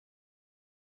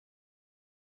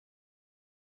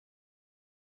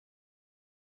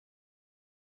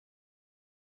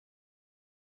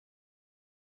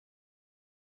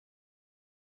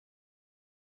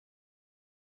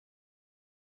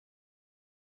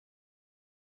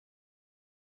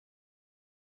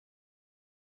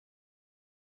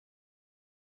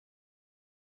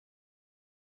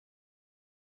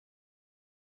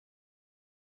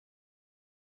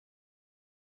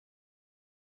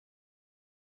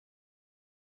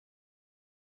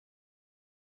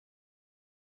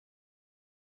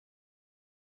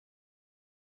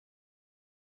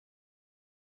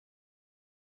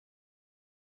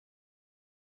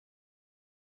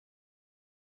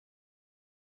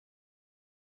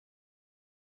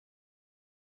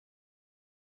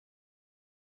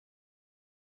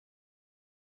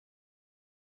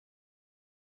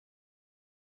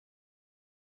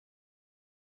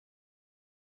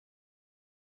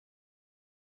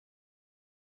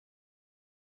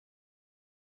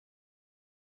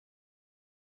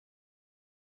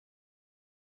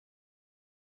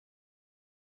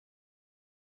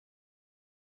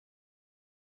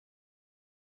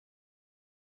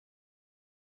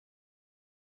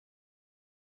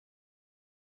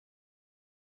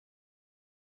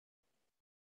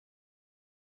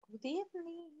Good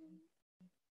evening.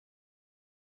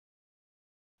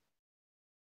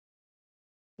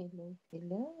 Hello,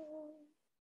 hello.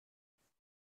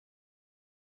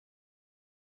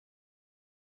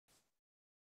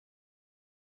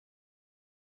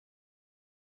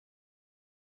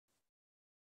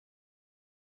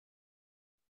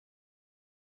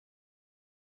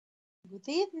 Good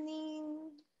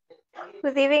evening.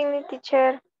 Good evening,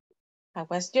 teacher. How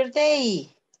was your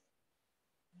day?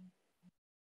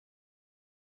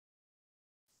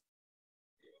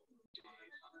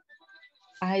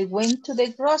 I went to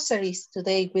the groceries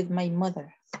today with my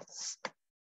mother.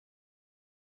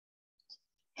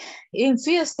 In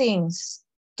few things,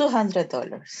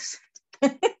 $200.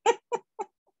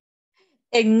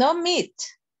 And no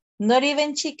meat, not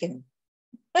even chicken.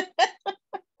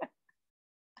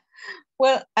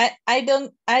 Well, I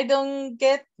don't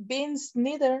get beans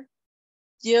neither,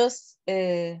 just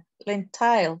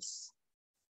lentils.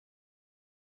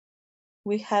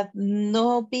 We had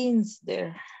no beans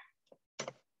there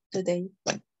today.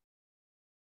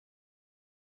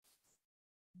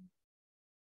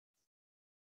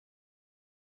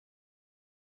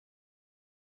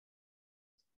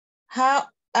 How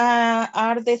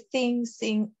are the things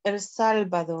in El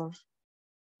Salvador?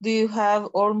 Do you have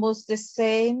almost the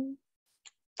same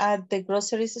at the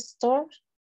grocery store?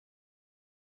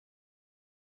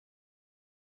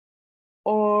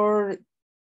 Or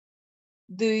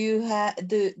do you have,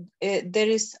 there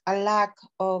is a lack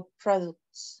of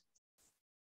products?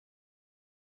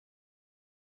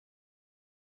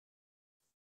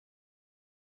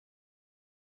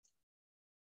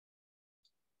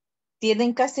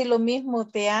 ¿Tienen casi lo mismo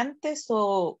de antes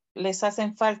o les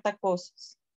hacen falta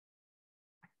cosas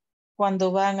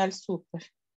cuando van al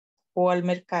súper o al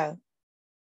mercado?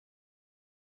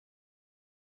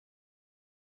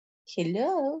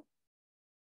 Hello.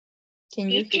 Can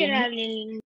you hear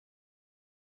me?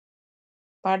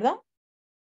 ¿Pardon?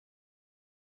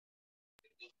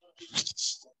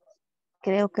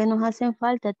 Creo que nos hacen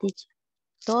falta, teacher.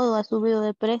 Todo ha subido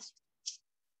de precio.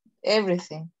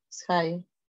 Everything is higher.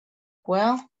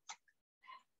 Well,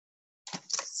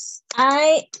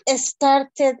 I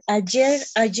started a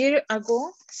year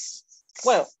ago.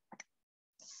 Well,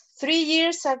 3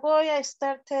 years ago, I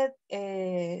started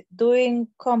doing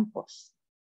compost.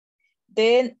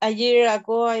 Then a year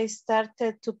ago, I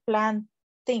started to plant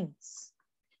things.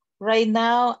 Right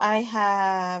now, I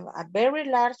have a very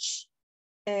large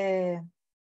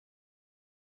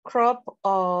crop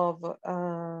of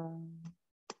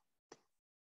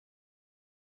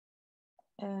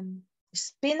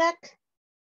spinach,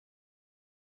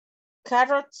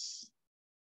 carrots,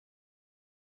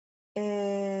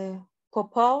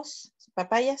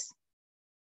 papayas,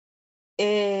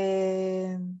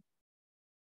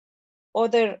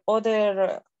 other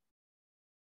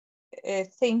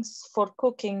things for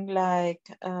cooking like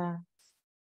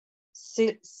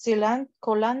cilantro,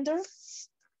 colander,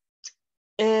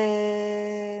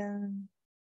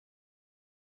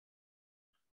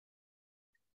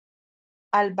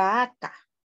 albahaca.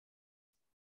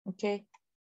 Okay.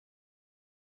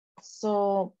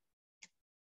 So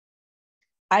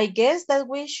I guess that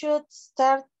we should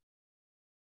start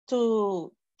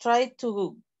to try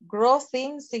to grow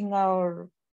things in our,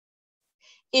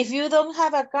 if you don't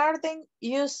have a garden,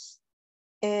 use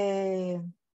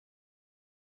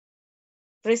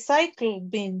recycle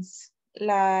bins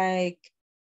like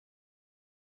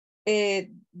the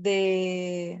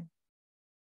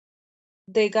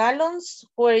gallons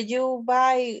where you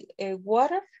buy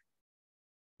water.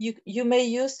 You may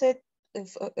use it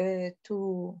if,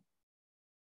 to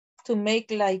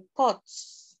make like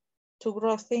pots to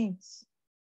grow things.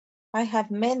 I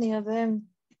have many of them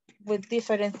with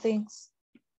different things.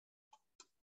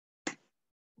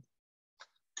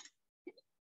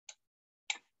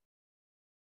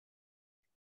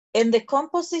 And the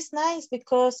compost is nice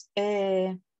because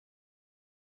I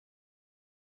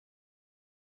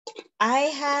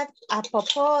had a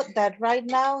pawpaw that right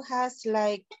now has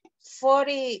like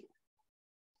 40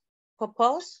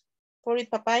 pawpaws, 40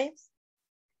 papayas.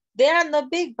 They are not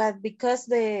big, but because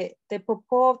the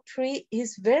pawpaw tree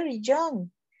is very young,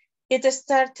 it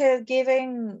started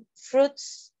giving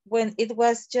fruits when it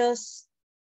was just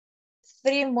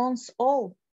 3 months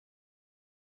old.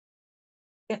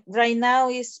 Right now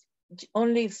it's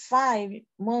only 5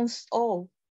 months old,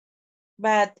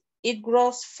 but it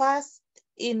grows fast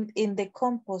in the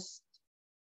compost.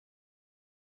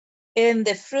 And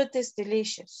the fruit is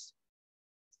delicious.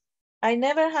 I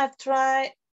never have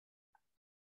tried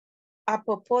a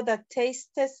pawpaw that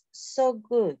tastes so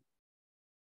good.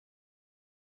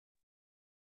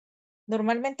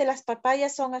 Normalmente las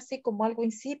papayas son así como algo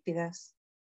insípidas.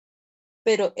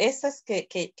 Pero esas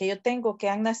que yo tengo que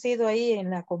han nacido ahí en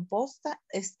la composta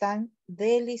están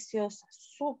deliciosas,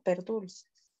 súper dulces.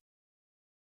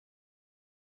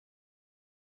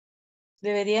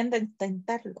 Deberían de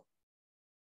intentarlo.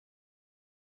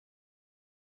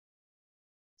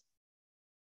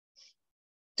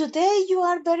 Today you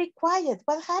are very quiet.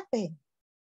 What happened?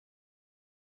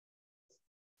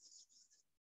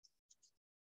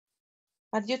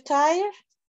 Are you tired?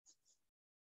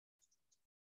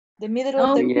 The middle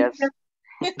of the Yes.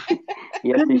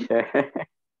 Yes, teacher.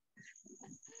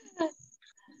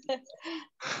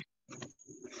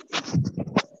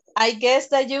 I guess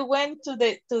that you went to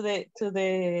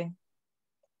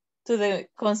the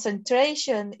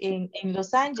concentration in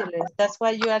Los Angeles. That's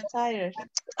why you are tired.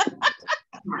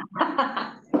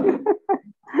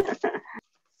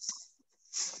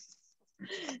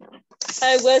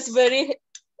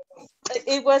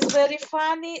 It was very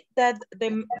funny that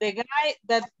the guy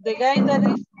that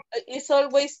is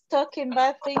always talking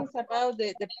bad things about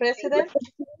the president.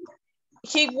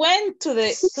 He went to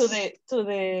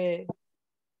the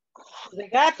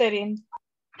gathering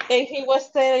and he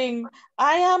was saying,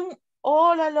 I am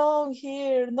all alone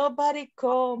here. Nobody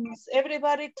comes.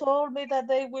 Everybody told me that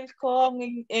they will come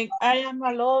and I am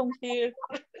alone here.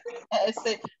 I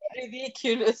said,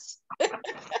 ridiculous.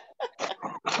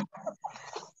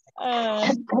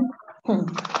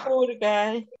 Poor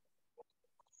guy.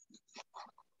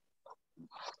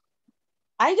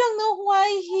 I don't know why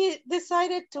he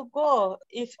decided to go.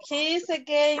 If he is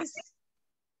against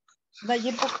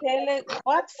Nayib Bukele,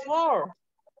 what for?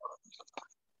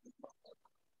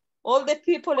 All the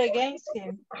people against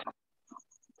him.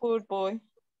 Poor boy.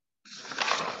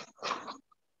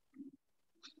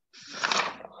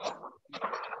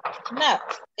 Now,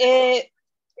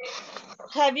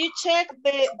 have you checked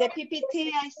the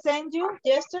PPT I sent you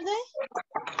yesterday?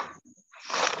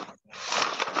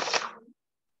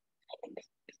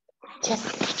 Yes.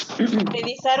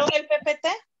 ¿Revisaron el PPT?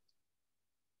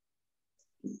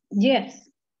 Yes.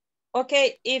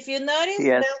 Okay, if you notice,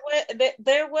 Yes.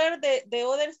 there were the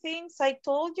other things I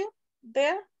told you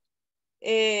there.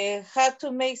 How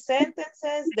to make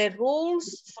sentences, the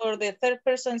rules for the third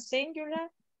person singular,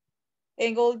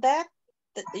 and all that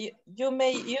you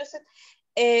may use it.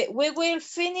 We will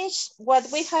finish what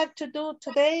we have to do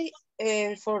today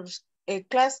for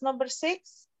class number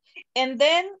 6, and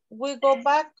then we go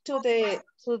back to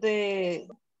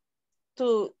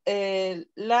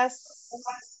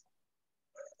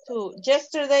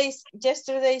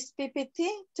yesterday's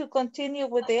PPT to continue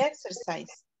with the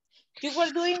exercise. You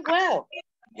were doing well.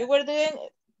 You were doing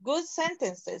good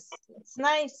sentences. It's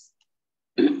nice.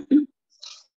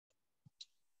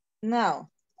 Now,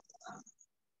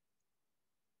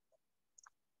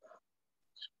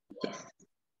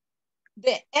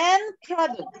 the end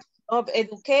product of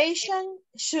education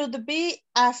should be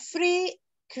a free,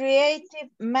 creative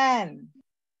man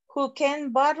who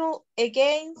can battle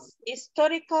against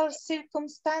historical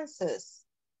circumstances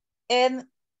and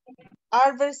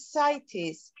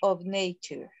adversities of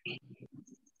nature.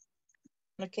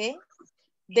 Okay?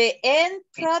 The end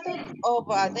product of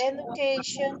an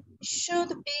education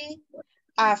should be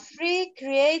a free,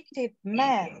 creative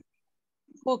man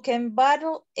who can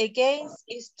battle against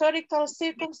historical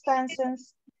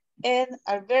circumstances and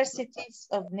adversities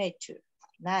of nature.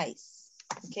 Nice,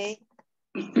 okay?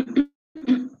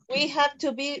 We have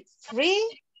to be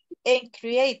free and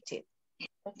creative,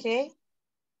 okay?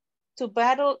 To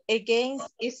battle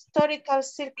against historical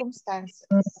circumstances.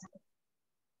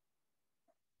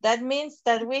 That means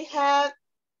that we have,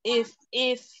 if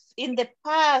in the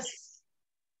past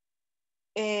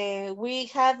we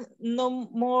had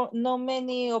no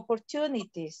many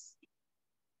opportunities,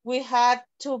 we had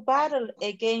to battle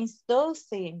against those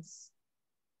things,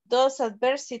 those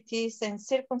adversities and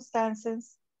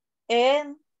circumstances,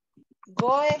 and go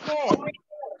ahead,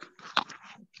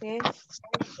 okay,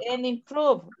 and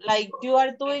improve like you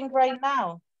are doing right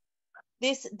now.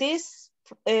 This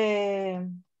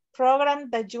program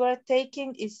that you are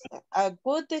taking is a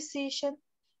good decision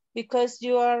because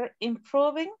you are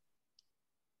improving.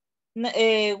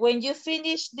 When you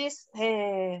finish these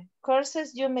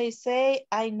courses, you may say,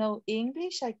 I know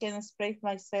English, I can express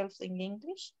myself in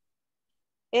English.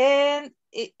 And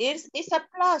it's a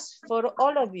plus for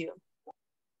all of you.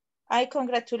 I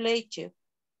congratulate you.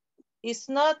 It's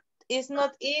not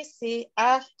easy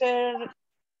after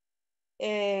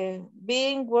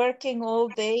being working all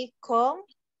day, come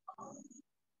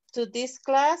to this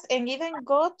class and even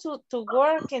go to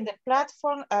work in the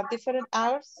platform at different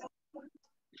hours,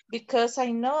 because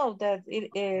I know that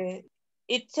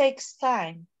It takes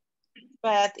time,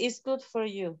 but it's good for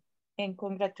you. And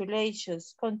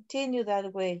congratulations, continue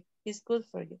that way. It's good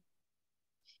for you.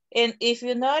 And if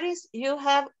you notice, you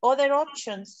have other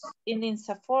options in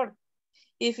INSAFORP.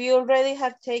 If you already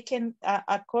have taken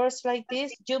a course like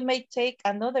this, you may take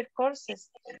another courses.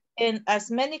 And as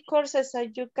many courses as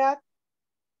you got,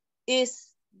 is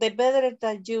the better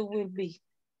that you will be,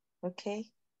 okay?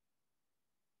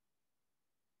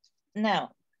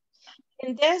 Now,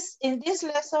 in this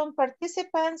lesson,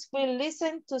 participants will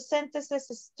listen to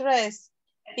sentences stressed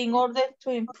in order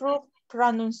to improve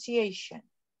pronunciation.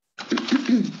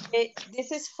 Okay,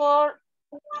 this is for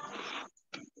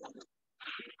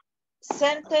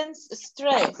sentence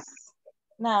stress.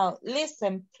 Now,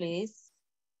 listen, please.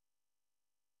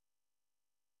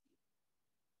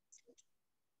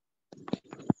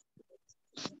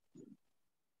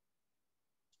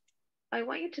 I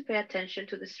want you to pay attention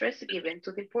to the stress given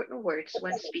to the important words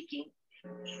when speaking.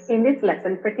 In this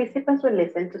lesson, participants will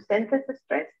listen to sentence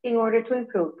stress in order to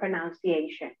improve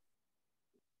pronunciation.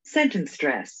 Sentence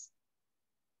stress.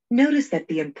 Notice that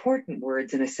the important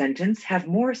words in a sentence have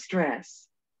more stress.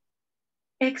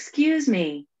 Excuse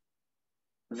me.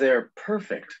 They're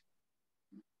perfect.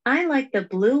 I like the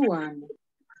blue one.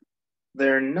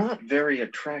 They're not very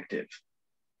attractive.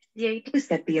 Notice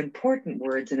that the important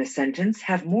words in a sentence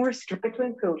have more stress. To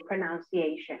improve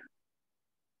pronunciation.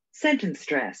 Sentence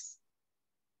stress.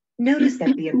 Notice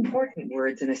that the important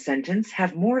words in a sentence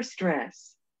have more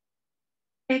stress.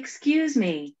 Excuse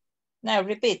me. Now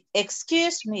repeat,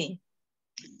 excuse me.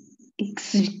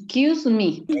 Excuse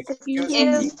me.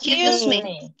 Excuse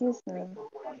me.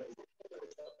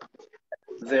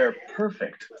 They're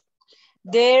perfect.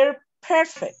 They're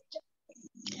perfect.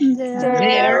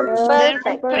 They're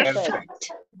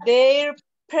perfect. They're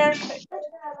perfect.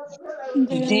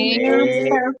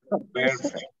 They're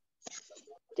Perfect.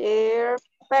 They're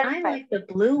I like the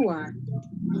blue one.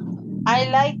 I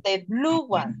like the blue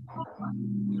one.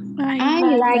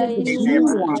 I like the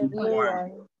blue one.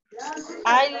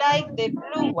 I like the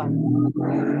blue one.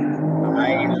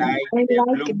 I like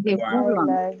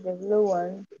the blue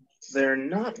one. They're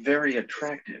not very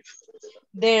attractive.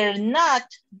 They're not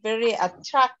very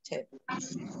attractive.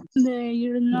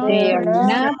 They're not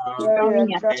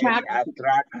Very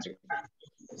attractive.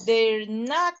 They're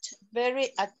not very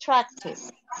attractive.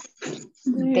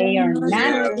 They are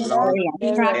not very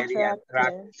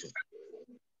attractive.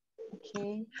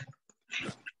 Okay.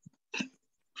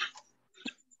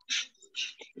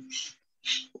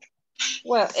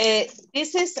 Well,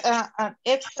 this is an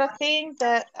extra thing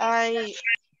that I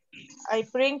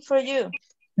bring for you.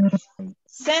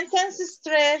 Sentence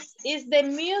stress is the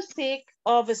music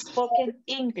of spoken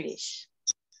English,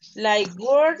 like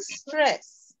word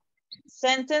stress.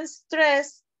 Sentence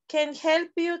stress can help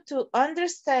you to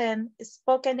understand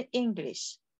spoken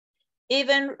English.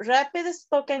 Even rapid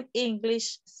spoken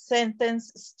English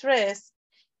sentence stress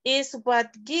is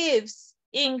what gives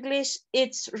English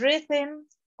its rhythm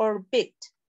or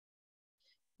beat.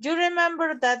 You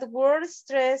remember that word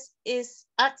stress is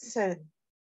accent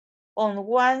on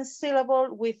one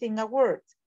syllable within a word.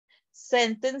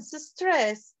 Sentence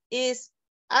stress is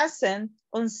accent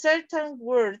on certain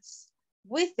words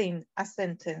within a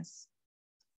sentence.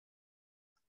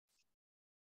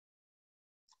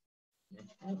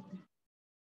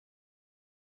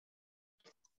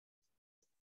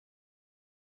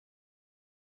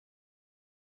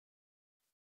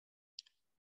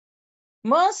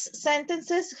 Most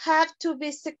sentences have two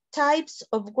basic types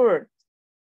of words.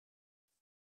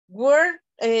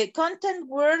 Content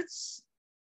words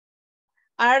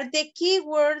are the key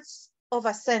words of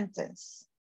a sentence.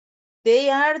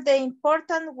 They are the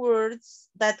important words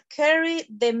that carry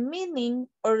the meaning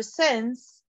or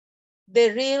sense,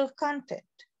 the real content.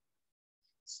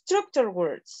 Structure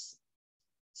words.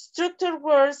 Structure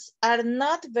words are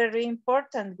not very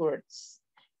important words.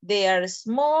 They are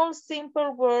small,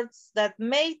 simple words that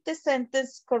make the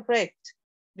sentence correct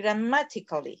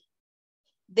grammatically.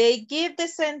 They give the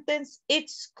sentence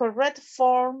its correct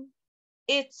form,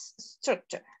 its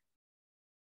structure.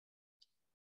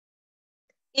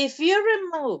 If you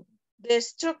remove the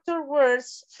structure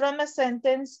words from a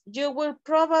sentence, you will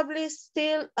probably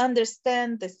still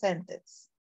understand the sentence.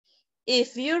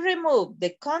 If you remove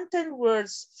the content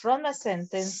words from a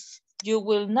sentence, you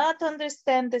will not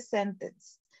understand the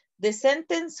sentence. The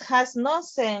sentence has no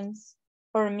sense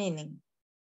or meaning.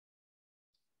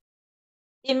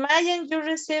 Imagine you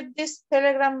receive this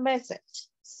telegram message: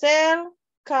 sell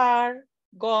car,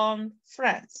 gone,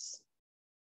 France.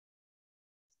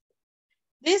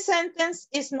 This sentence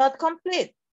is not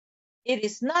complete. It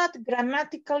is not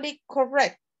grammatically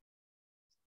correct.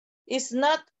 is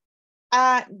not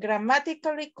a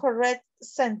grammatically correct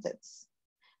sentence,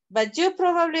 but you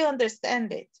probably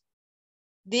understand it.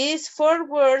 These 4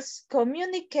 words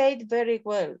communicate very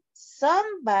well.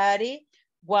 Somebody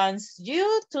wants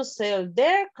you to sell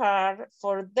their car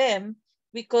for them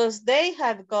because they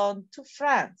have gone to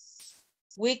France.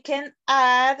 We can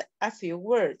add a few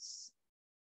words.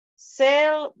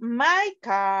 Sell my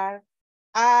car,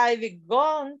 I've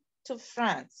gone to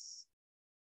France.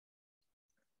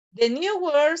 The new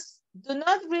words do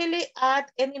not really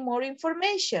add any more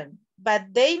information,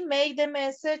 but they make the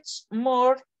message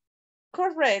more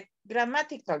correct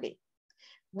grammatically.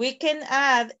 We can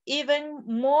add even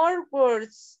more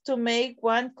words to make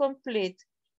one complete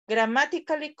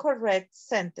grammatically correct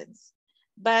sentence,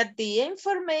 but the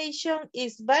information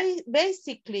is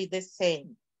basically the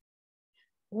same.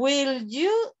 Will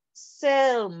you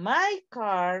sell my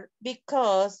car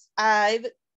because I've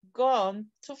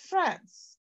gone to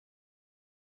France?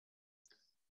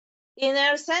 In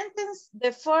our sentence,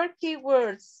 the 4 key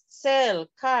words sell,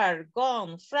 car,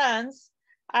 gone, France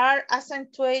are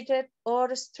accentuated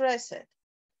or stressed.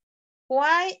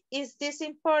 Why is this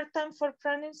important for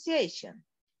pronunciation?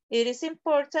 It is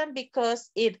important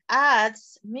because it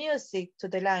adds music to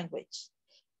the language.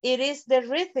 It is the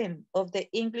rhythm of the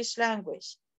English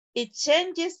language. It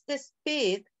changes the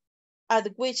speed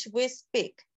at which we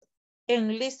speak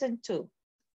and listen to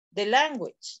the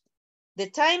language. The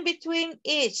time between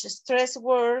each stressed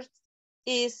word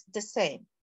is the same.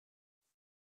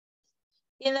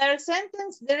 In our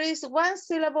sentence, there is 1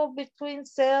 syllable between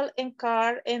sell and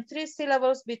car and 3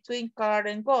 syllables between car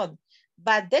and gone.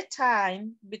 But the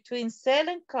time between sell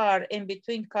and car and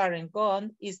between car and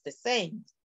gone is the same.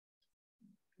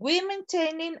 We're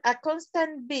maintaining a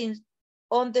constant beat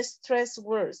on the stressed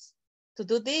words. To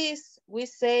do this, we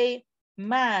say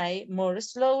my more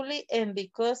slowly and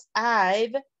because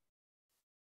I've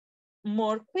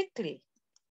more quickly.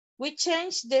 We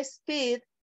change the speed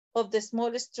of the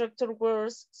small structured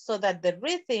words so that the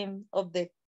rhythm of the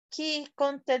key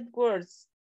content words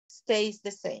stays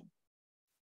the same.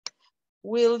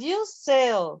 Will you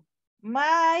sell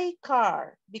my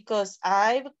car because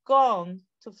I've gone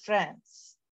to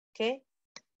France? Okay,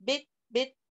 bit,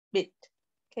 bit, bit,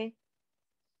 okay.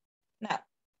 Now,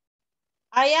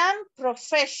 I am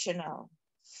professional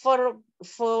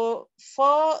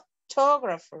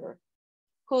photographer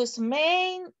whose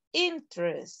main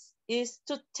interest is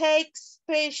to take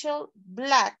special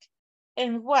black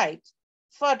and white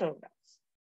photographs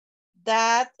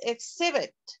that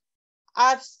exhibit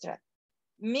abstract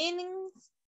meanings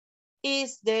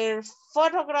is their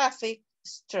photographic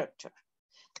structure.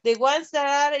 The ones that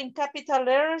are in capital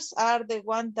letters are the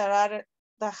ones that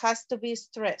has to be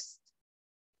stressed.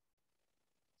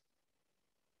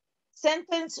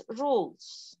 Sentence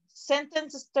rules,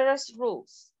 sentence stress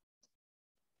rules.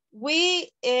 We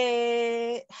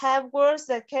have words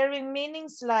that carry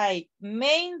meanings like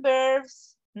main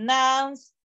verbs,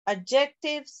 nouns,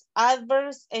 adjectives,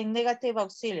 adverbs, and negative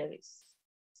auxiliaries.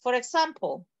 For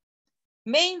example,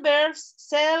 main verbs,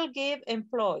 sell, give,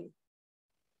 employ.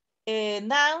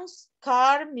 Nouns,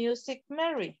 car, music,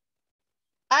 merry.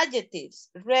 Adjectives,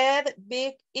 red,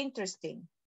 big, interesting.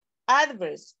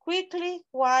 Adverbs, quickly,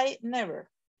 why, never.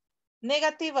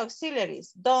 Negative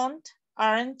auxiliaries, don't,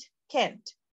 aren't,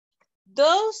 can't.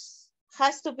 Those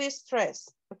has to be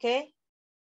stressed, okay?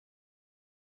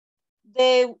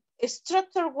 The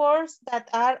structured words that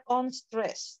are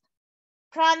unstressed.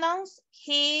 Pronouns,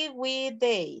 he, we,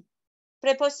 they.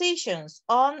 Prepositions,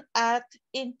 on, at,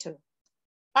 into.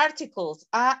 Articles,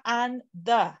 a, and,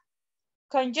 the.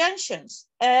 Conjunctions,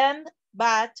 and,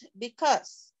 but,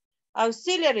 because.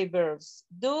 Auxiliary verbs,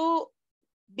 do,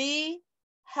 be,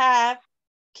 have,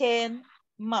 can,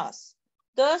 must.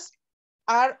 Those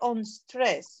are on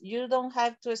stress. You don't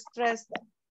have to stress them,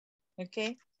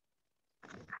 okay?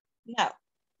 Now,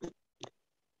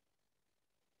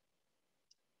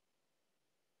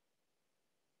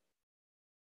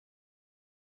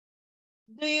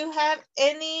 do you have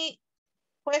any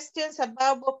questions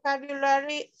about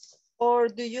vocabulary or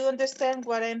do you understand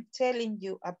what I'm telling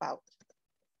you about?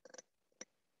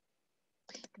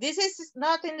 This is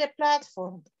not in the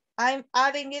platform. I'm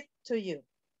adding it to you.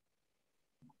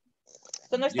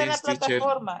 Esto no está en la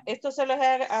plataforma. Esto se los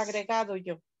he agregado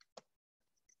yo.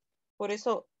 Por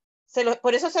eso se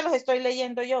los estoy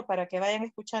leyendo yo para que vayan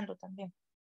escuchando también.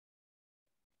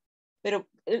 Pero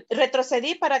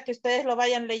retrocedí para que ustedes lo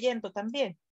vayan leyendo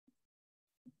también.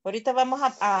 Ahorita vamos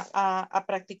a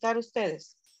practicar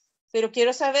ustedes. Pero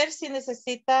quiero saber si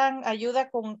necesitan ayuda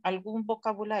con algún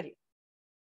vocabulario.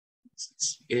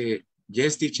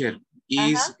 Yes, teacher.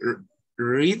 Is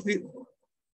read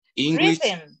English.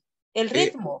 Rhythm. El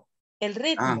ritmo. El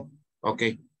ritmo. Ok.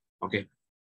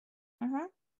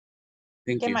 Thank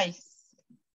 ¿Qué you. más?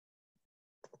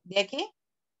 ¿De aquí?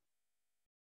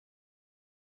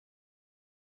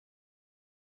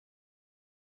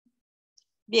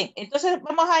 Bien, entonces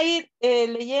vamos a ir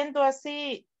leyendo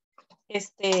así,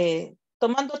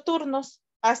 tomando turnos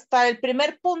hasta el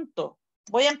primer punto.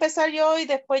 Voy a empezar yo y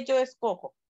después yo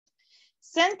escojo.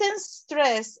 Sentence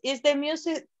stress is the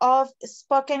music of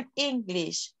spoken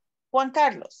English. Juan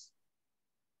Carlos.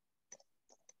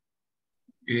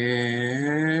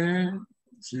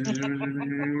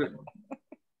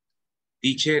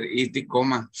 Teacher is the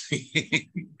comma.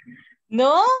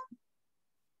 No.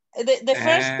 The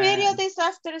first period is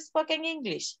after spoken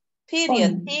English.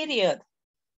 Period.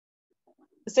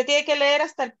 Usted tiene que leer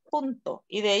hasta el punto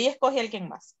y de ahí escoge a alguien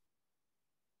más.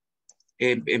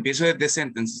 Empiezo desde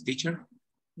sentence, teacher.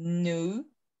 No.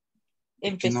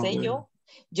 Empecé no, yo.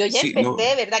 Yo ya sí, empecé, no.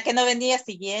 ¿verdad? Que no venía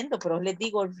siguiendo, pero les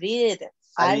digo read.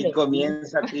 Ahí follow.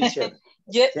 comienza, teacher.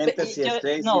 Sentence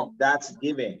stress, no. that's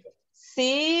given.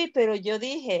 Sí, pero yo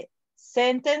dije,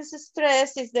 sentence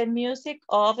stress is the music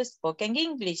of spoken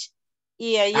English.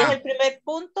 Y ahí es el primer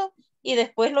punto y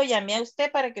después lo llamé a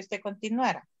usted para que usted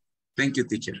continuara. Thank you,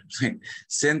 teacher.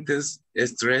 Sentence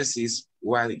stress is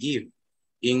what give.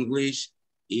 English,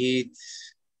 it,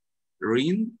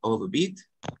 ring, or beat.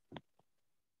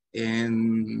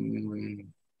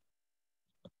 And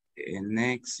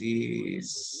next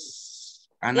is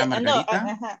Ana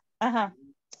Margarita. No,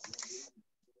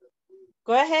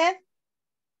 Go ahead.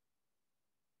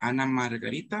 Ana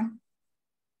Margarita.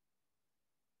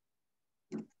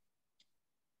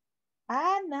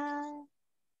 Ana.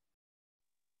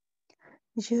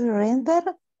 You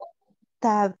render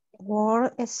that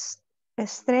word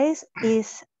stress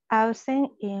is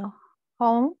absent in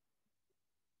home.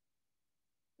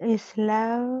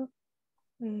 Syllable.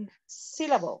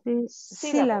 Syllable.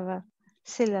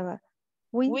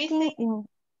 Within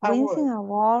Within a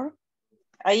word.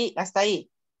 Ahí, hasta ahí.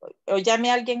 O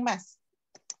llame a alguien más.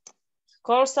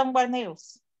 Call someone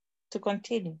else to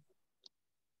continue.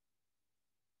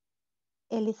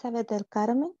 Elizabeth del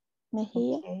Carmen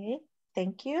Mejía. Okay,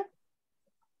 thank you.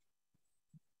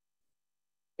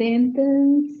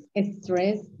 Sentence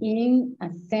stress in a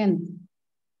sentence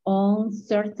on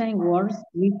certain words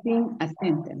within a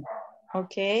sentence.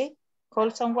 Okay,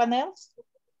 call someone else.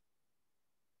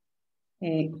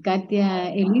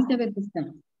 Katia Elizabeth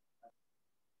está.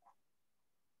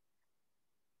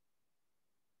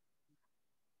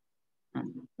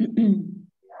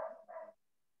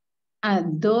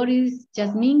 Doris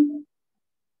Jasmine.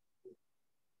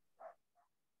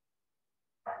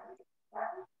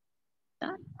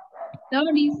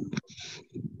 Doris.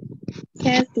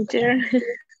 Yes, teacher.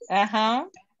 Ajá.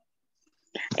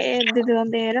 ¿Desde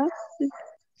dónde era?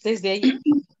 Desde allí.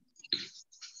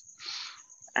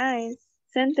 Es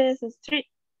sentence street.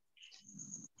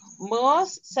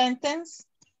 Most sentence.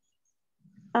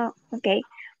 Okay.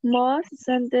 Most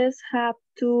sentences have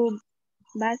two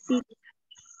basic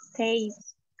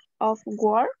types of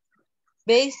words.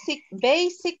 Basic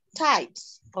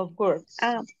types of words.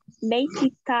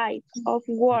 Basic type of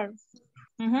words.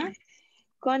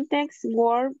 Context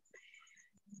word.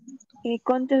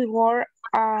 Context word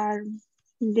are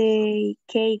the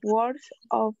key words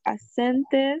of a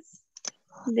sentence.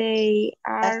 They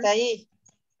are. Hasta ahí.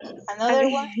 Another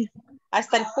one.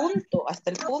 Hasta el punto.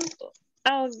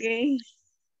 Okay.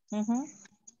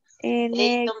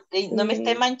 No me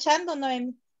esté manchando,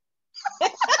 Noemi.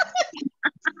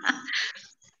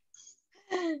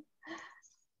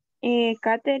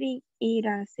 Catherine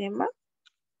Iracema.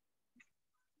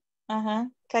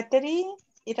 Catherine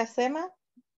Iracema.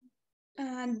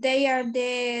 They are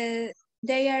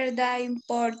the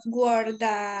import word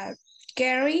that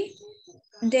carry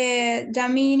the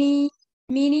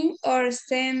meaning or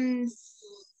sense.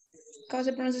 ¿Cómo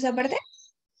se pronuncia esa parte?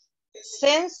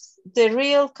 Sense the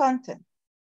real content.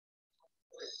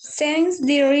 Sense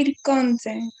the real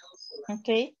content.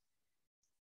 Okay.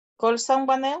 Call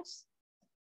someone else.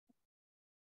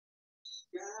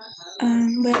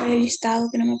 Voy a ver el listado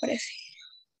que no me aparece.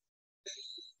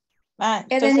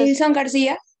 Entonces, Edison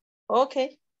García.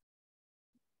 Okay.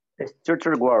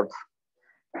 Structured words.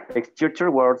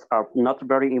 Structured words are not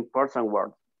very important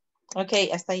words. Okay,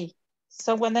 hasta ahí.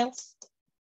 Someone else.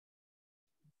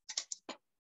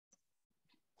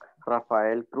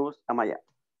 Rafael Cruz Amaya.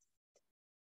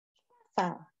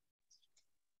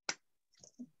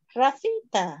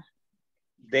 Rafita.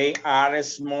 They are a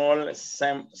small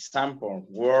sample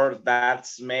word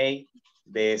that's made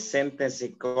the sentence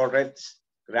correct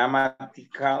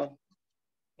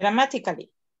grammatically.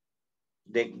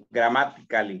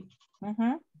 Grammatically.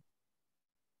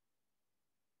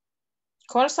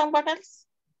 Call someone else.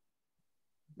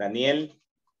 Daniel.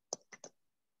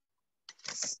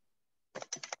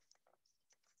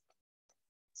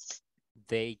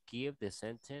 They give the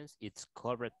sentence its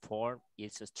correct form,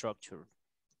 its structure.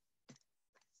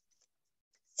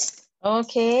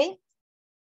 Okay.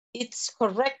 Its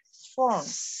correct form.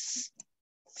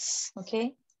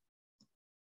 Okay.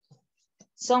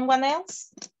 Someone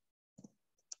else?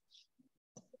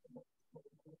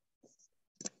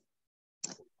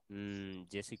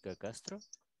 Jessica Castro.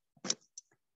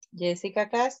 Jessica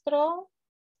Castro.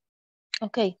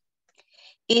 Okay.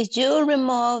 If you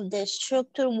remove the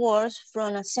structured words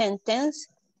from a sentence,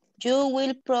 you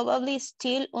will probably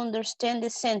still understand the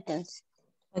sentence.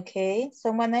 Okay,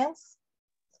 someone else?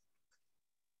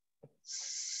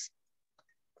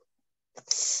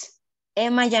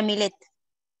 Emma Yamilet.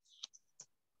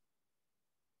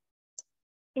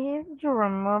 If you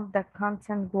remove the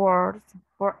content words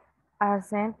for a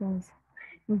sentence,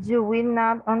 you will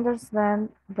not understand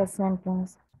the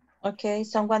sentence. Okay,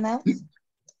 someone else?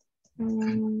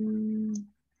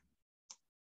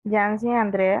 Yancy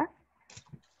Andrea.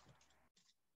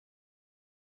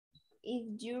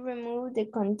 If you remove the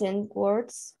content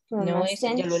words from No, a ese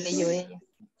ya lo leyó sentence. ella.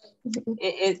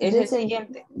 Es el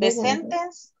siguiente. The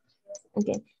sentence.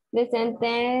 Okay. The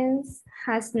sentence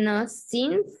has no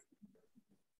sense.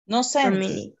 No sense. Or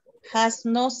meaning. Has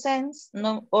no sense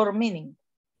no, or meaning.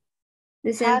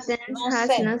 The sentence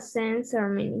has no sense or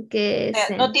meaning. ¿Qué es?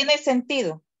 No tiene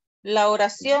sentido. La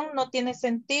oración no tiene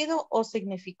sentido o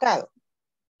significado.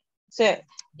 So,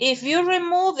 if you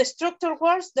remove the structured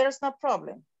words, there's no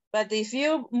problem. But if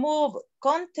you move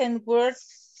content words,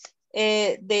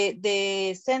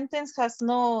 the sentence has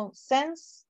no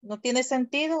sense, no tiene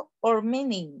sentido, or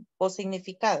meaning, o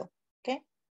significado. Okay?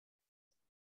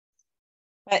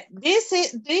 But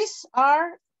these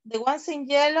are the ones in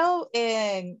yellow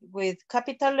with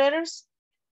capital letters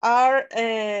are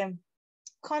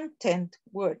content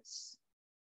words.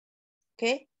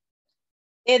 Okay?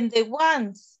 And the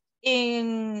ones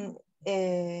in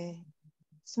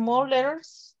small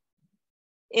letters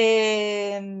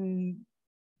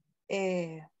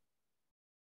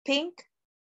pink,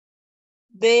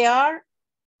 they are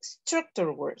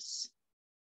structured words.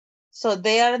 So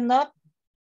they are not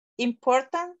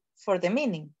important for the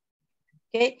meaning.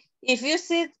 Okay, if you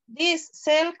see this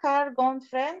sell car gone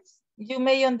friends, you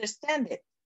may understand it.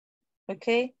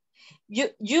 Okay,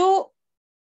 you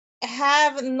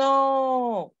have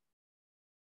no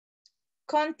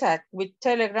contact with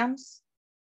telegrams,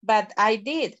 but I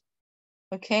did.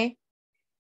 Okay,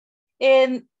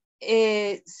 and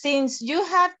since you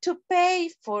have to pay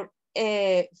for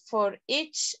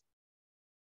each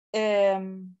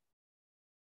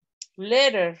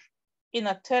letter in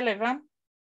a telegram,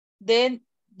 then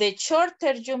the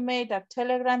shorter you made a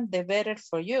telegram, the better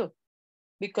for you,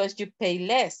 because you pay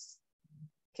less.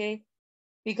 Okay,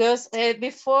 because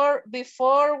before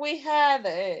we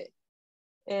had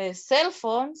cell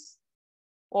phones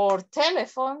or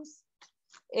telephones,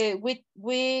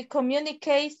 we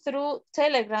communicate through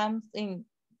telegrams in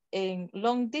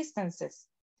long distances,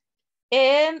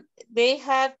 and they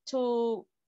had to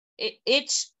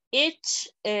each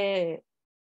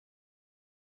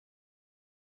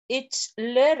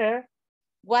letter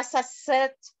was a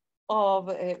set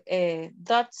of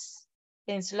dots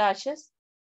and slashes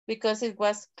because it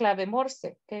was clave Morse,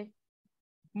 okay?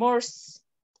 Morse.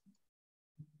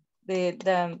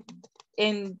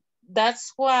 And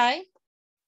that's why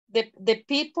the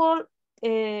people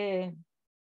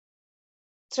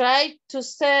tried to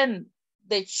send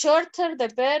the shorter the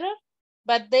better,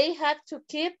 but they had to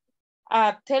keep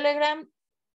a telegram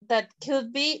that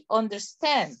could be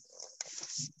understood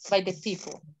by the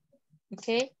people,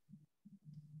 okay?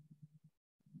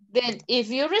 Then if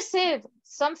you receive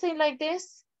something like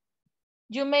this,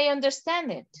 you may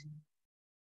understand it.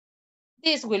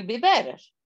 This will be better,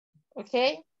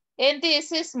 okay? And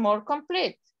this is more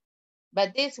complete,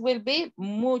 but this will be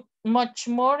much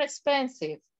more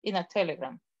expensive in a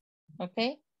telegram,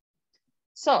 okay?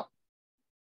 So,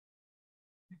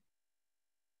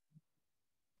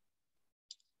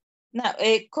 now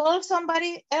call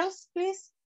somebody else,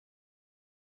 please.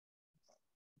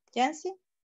 Jancy?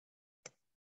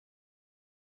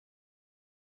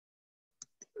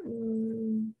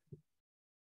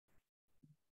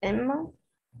 Emma.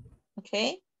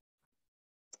 Okay.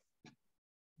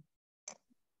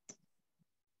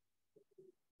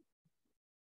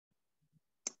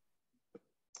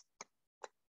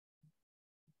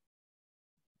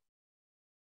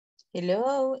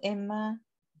 Hello, Emma.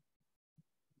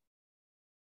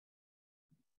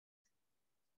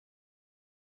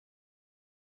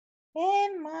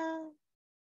 Emma.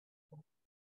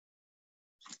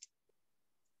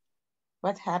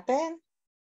 What happened?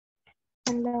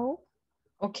 Hello.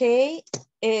 Okay,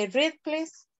 read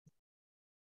please.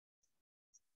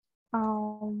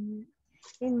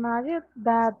 Imagine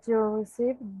that you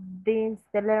receive this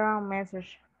telegram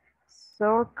message.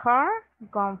 Your car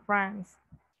gone France.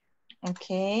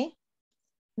 Okay.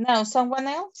 Now someone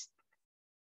else?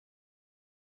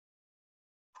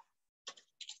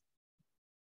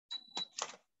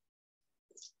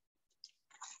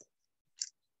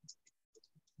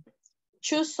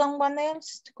 Choose someone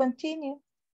else to continue.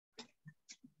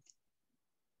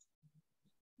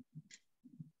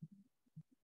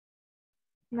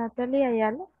 Natalia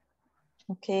Ayala.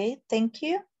 Okay, thank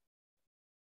you.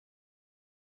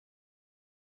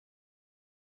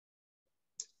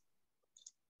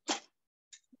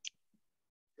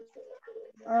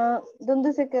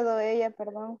 ¿Dónde se quedó ella,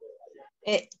 perdón?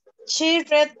 She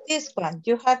read this one.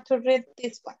 You have to read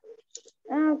this one.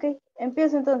 Ah, ok.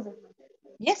 Empiezo entonces.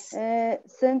 Yes.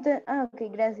 Ok,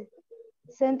 gracias.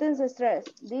 Sentence stress.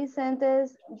 This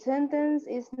sentence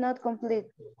is not complete.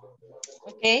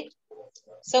 Okay.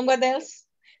 Someone else.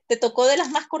 Te tocó de las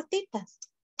más cortitas.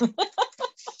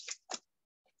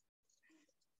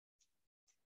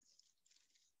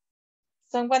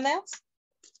 Someone else?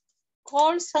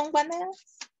 Call someone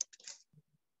else.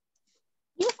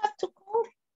 You have to call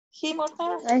him or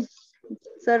her. Ay,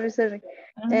 sorry.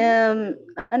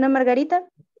 Ana Margarita.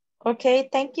 Okay,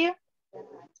 thank you.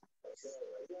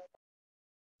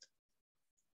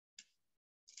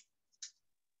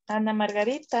 Ana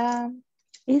Margarita.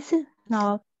 Is it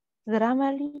no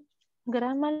grammatically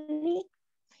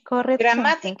correct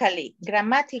sentence?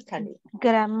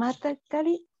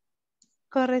 Grammatically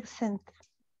correct sentence.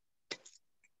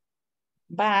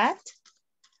 But,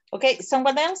 okay,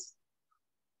 someone else?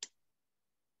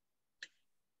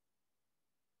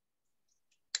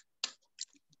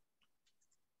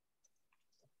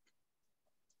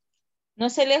 No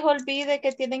se les olvide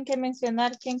que tienen que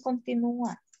mencionar quién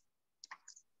continúa.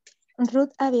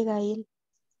 Ruth Abigail.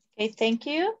 Okay, thank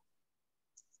you.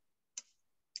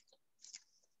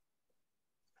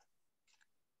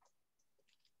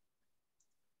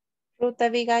 Ruth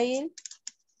Abigail.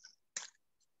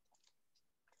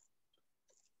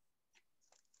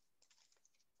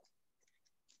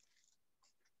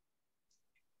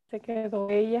 Se quedó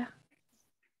ella.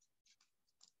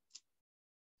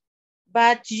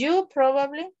 But you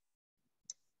probably.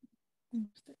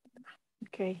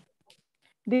 Okay.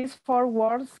 These 4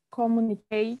 words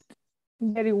communicate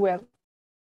very well.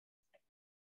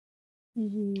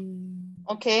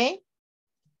 Okay.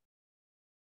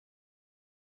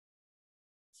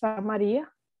 Sara María.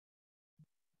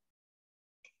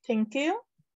 Thank you.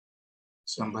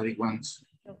 Somebody wants.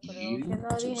 Yo creo que no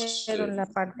dijeron la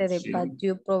parte de but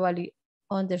you probably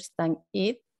understand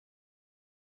it.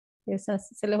 Esa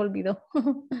se les olvidó.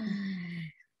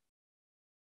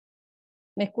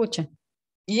 ¿Me escuchan?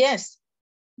 Yes.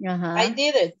 Ajá. I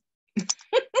did it.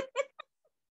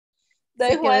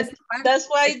 That's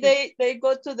why they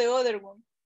go to the other one.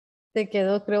 Se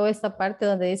quedó, creo, esta parte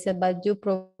donde dice but you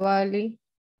probably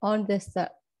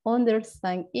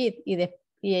understand it.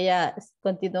 Y ella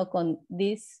continuó con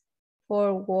this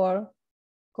 4 word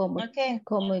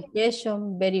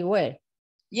communication very well.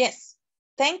 Yes.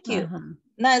 Thank you.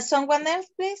 Now, someone else,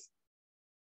 please.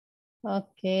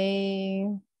 Okay.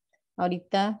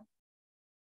 Ahorita.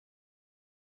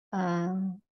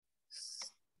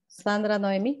 Sandra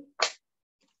Noemi.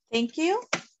 Thank you.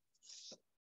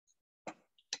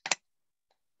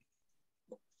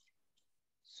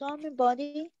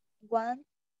 Somebody want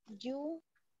you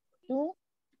to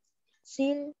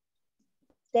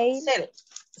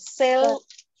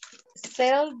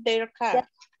sell their car.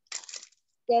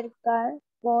 Their car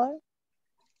for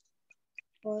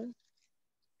them.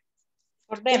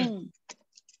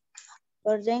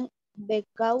 For them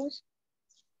because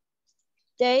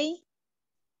they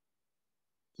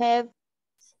have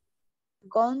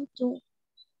gone to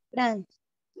France.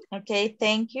 Okay,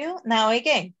 thank you. Now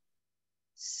again.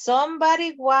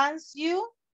 Somebody wants you.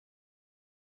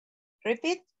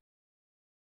 Repeat.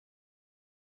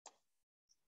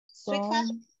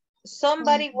 Sweetheart.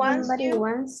 Somebody wants you.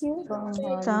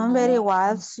 Somebody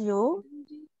wants you.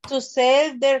 To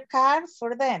sell their car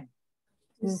for them.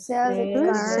 To sell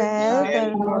their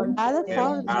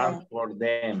car for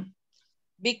them.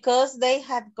 Because they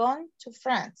had gone to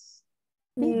France.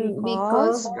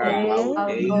 Because they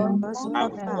have gone to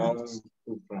France.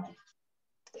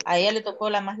 A ella le tocó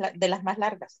de las más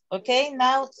largas. Okay,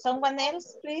 now someone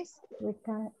else, please.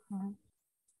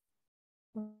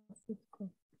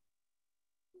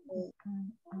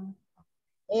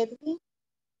 Edwin,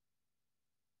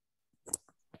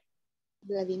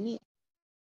 Vladimir.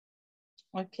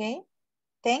 Okay,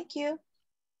 thank you.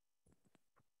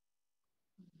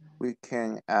 We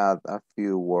can add a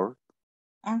few words.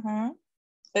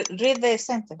 Read the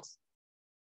sentence.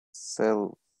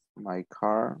 Sell my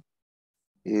car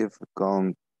if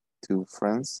gone to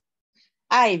France.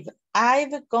 I've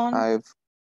gone. I've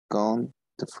gone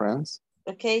to France.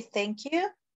 Okay, thank you.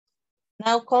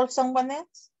 Now call someone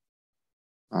else.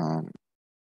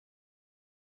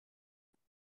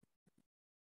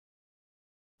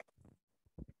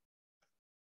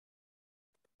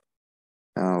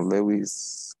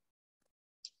 Lewis.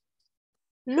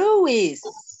 Louis.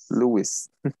 Louis.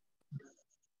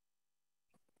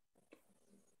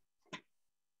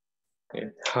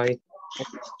 Hi.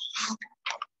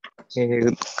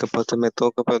 ¿Qué parte me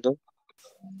toca, perdón?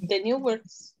 The new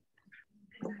words.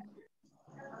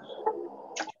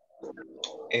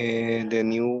 The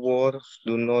new words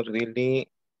do not really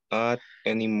add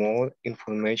any more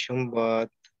information, but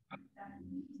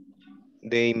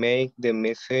they make the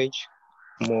message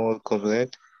more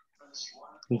correct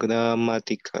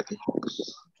grammatically.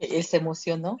 Él se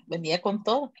emocionó, venía con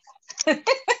todo.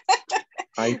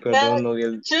 Ay, perdón, no vi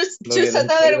el... Choose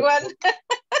another one.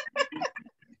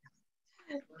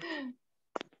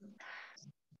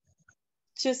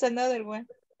 Choose another one,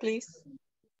 please.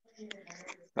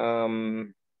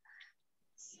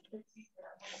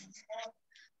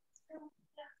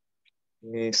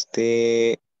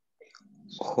 JC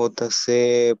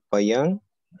Payán.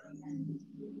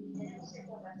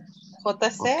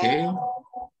 JC. Okay.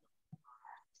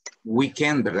 We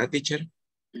can, ¿verdad, teacher?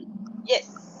 Yes.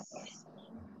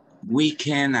 We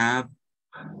can add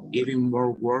even more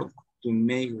work to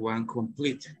make one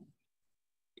complete,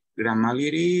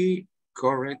 grammatically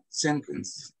correct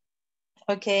sentence.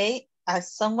 Okay.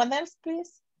 Someone else,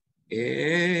 please.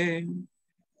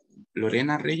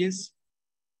 Lorena Reyes.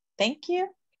 Thank you.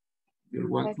 You're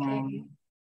welcome. Okay.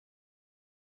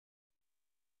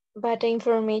 But the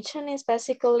information is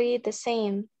basically the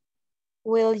same.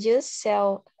 Will you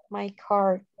sell my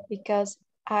car because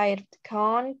I've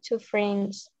gone to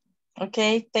France?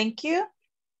 Okay, thank you.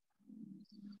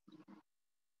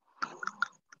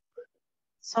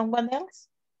 Someone else?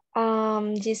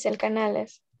 Giselle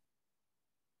Canales.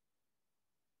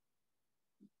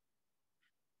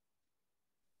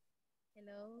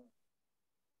 Hello.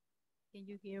 Can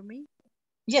you hear me?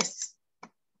 Yes.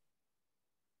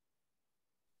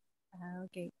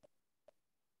 Okay.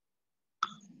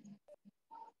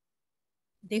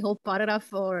 The whole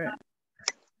paragraph or?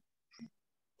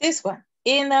 This one.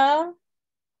 In our.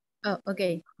 Oh,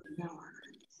 okay.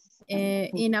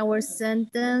 In our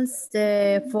sentence,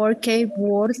 the 4 key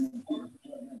words,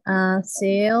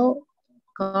 sale,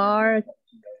 car,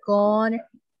 gone,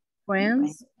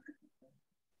 friends,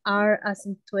 are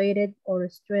accentuated or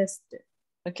stressed.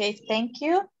 Okay, thank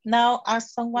you. Now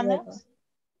ask someone else.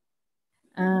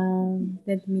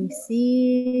 Let me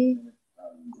see.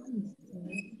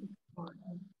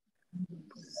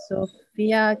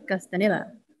 Sofia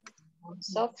Castaneda.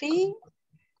 Sophie.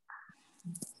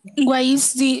 Why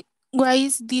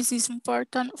is this is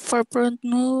important for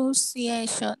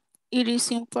pronunciation? It is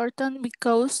important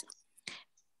because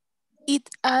it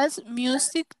adds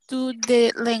music to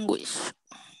the language.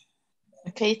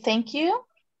 Okay, thank you.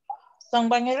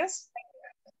 Someone else?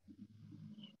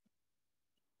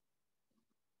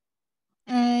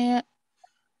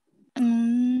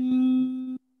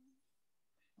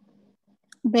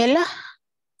 Bella.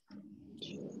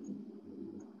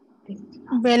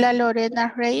 Bella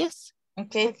Lorena Reyes.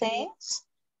 Okay, thanks.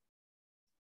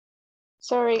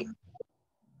 Sorry.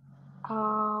 I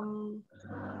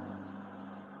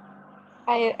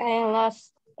am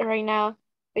lost right now.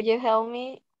 Could you help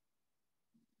me?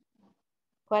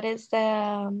 What is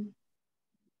the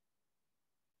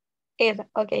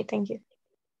okay, thank you.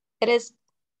 It is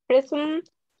rhythm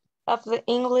of the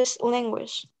English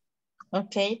language.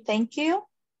 Okay, thank you.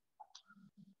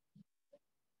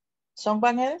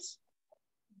 Someone else?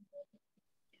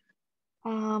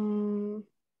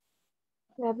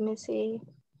 Let me see.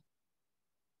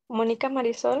 Mónica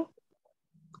Marisol.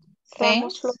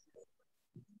 Thanks. Ramos.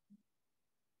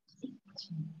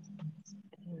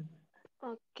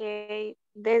 Okay,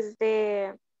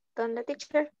 desde ¿dónde,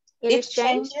 teacher? It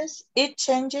changes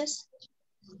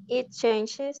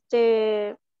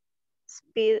the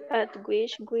speed at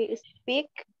which we speak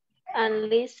and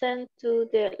listen to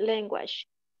the language.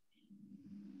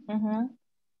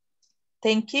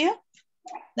 Thank you.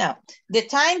 Now, the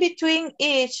time between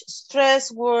each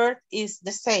stress word is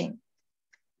the same.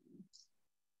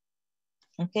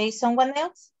 Okay, someone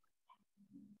else?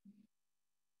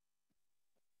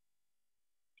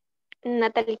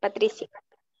 Natalie Patricia.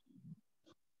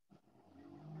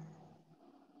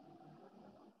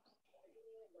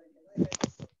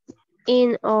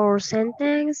 In our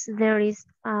sentence, there is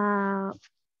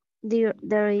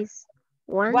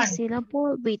one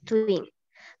syllable between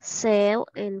sell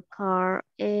and car,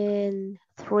 and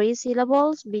 3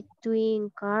 syllables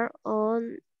between car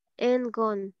on and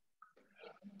gone.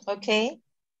 Okay.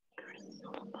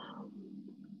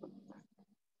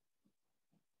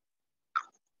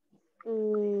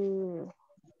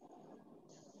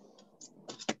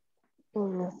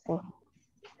 No sé.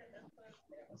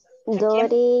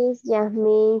 Doris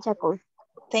Yasmin Chacón.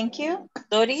 Thank you.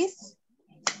 Doris.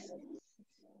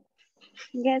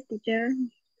 Yes, teacher.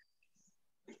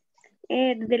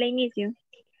 Desde el inicio.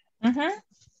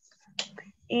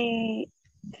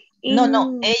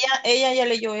 No, ella ya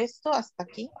leyó esto hasta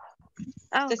aquí.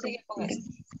 Usted Okay, sigue con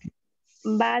esto.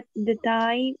 But the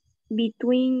time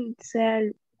between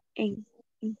sell and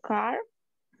car,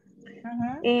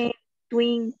 and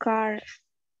between car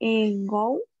and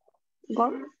go,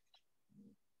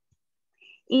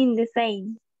 in the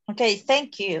same. Okay,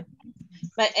 thank you.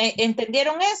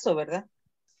 ¿Entendieron eso, verdad?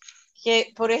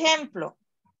 Que, por ejemplo,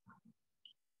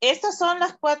 estas son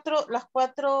las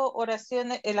cuatro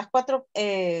oraciones, las cuatro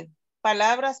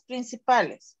palabras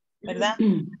principales, ¿verdad?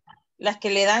 Las que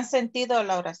le dan sentido a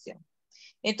la oración.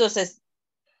 Entonces,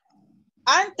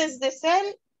 antes de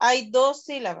sell hay 2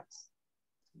 sílabas.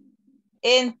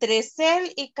 Entre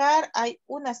sell y car hay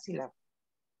 1 sílaba.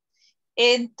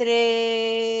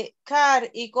 Entre car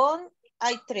y gone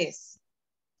hay 3.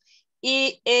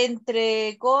 Y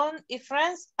entre gone y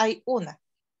friends hay 1.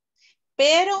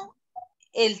 Pero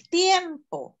el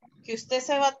tiempo que usted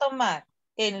se va a tomar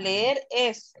en leer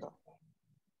esto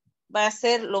va a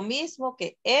ser lo mismo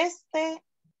que este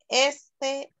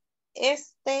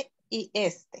y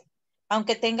este,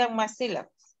 aunque tengan más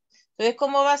sílabas. Entonces,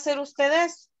 ¿cómo va a hacer usted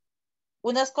eso?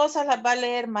 Unas cosas las va a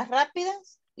leer más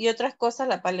rápidas y otras cosas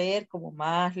las va a leer como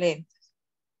más lentas,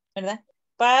 ¿verdad?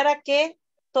 Para que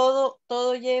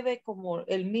todo lleve como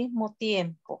el mismo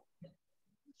tiempo.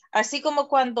 Así como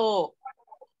cuando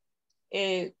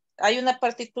hay una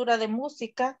partitura de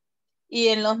música y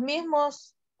en el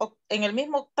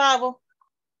mismo octavo,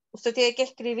 usted tiene que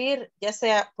escribir ya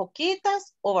sea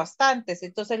poquitas o bastantes.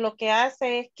 Entonces lo que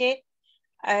hace es que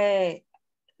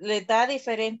le da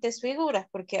diferentes figuras,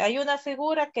 porque hay una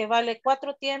figura que vale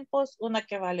 4 tiempos, una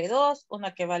que vale 2,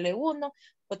 una que vale 1,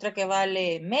 otra que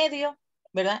vale medio,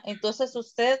 ¿verdad? Entonces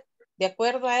usted, de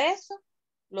acuerdo a eso,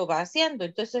 lo va haciendo.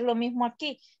 Entonces es lo mismo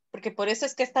aquí, porque por eso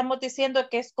es que estamos diciendo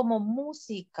que es como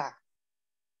música,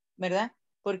 ¿verdad?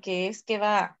 Porque es que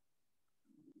va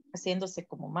haciéndose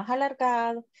como más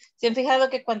alargado. ¿Se han fijado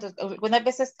que cuando algunas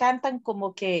veces cantan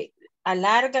como que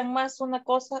alargan más una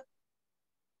cosa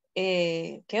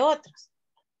que otras?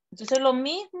 Entonces lo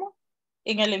mismo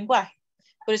en el lenguaje.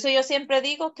 Por eso yo siempre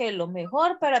digo que lo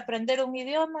mejor para aprender un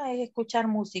idioma es escuchar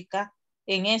música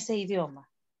en ese idioma.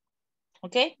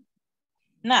 ¿Ok?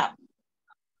 Now,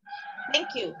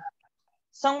 thank you.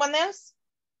 Someone else?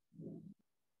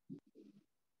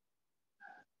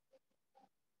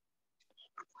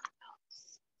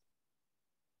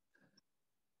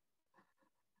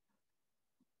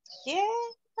 Yeah.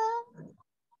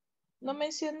 ¿No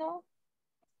mencionó?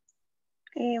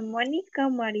 Mónica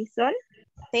Marisol.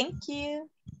 Thank you.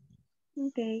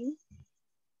 Okay.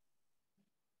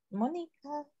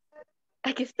 Mónica.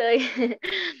 Aquí estoy.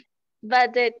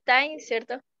 But the time,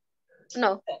 ¿cierto?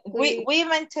 No. We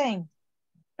maintain.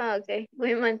 Okay.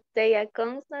 We maintain a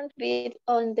constant beat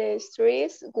on the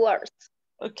streets words.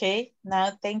 Okay.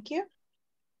 Now, thank you.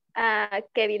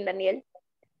 Kevin Daniel.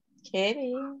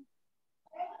 Kevin.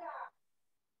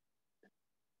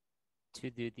 To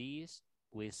do this,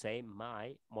 we say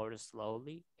my more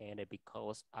slowly and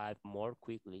because I'm more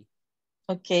quickly.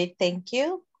 Okay, thank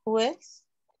you. Who else?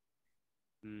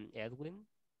 Edwin.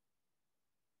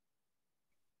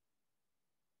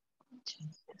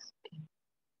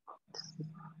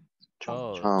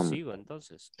 Sigo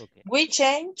entonces. Okay. We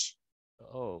change.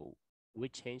 We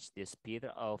change the speed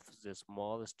of the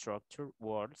small structured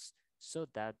words so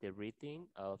that the reading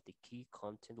of the key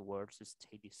content words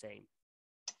stay the same.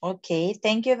 Okay,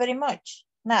 thank you very much.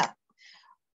 Now,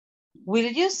 will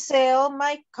you sell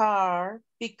my car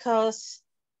because,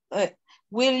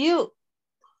 will you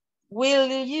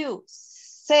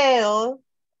sell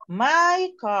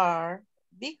my car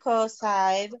because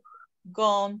I've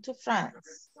gone to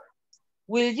France?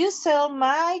 Will you sell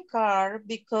my car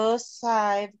because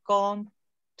I've gone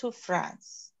to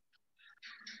France?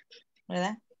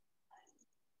 ¿Verdad?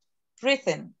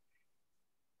 Written.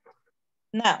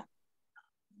 Now,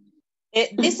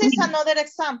 this is another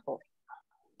example.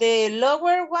 the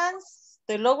lower ones,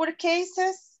 the lower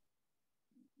cases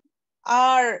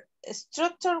are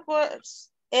structured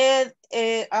words and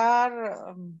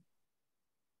are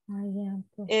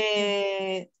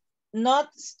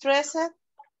not stressed,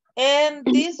 and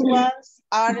these ones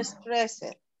are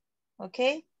stressed,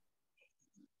 okay?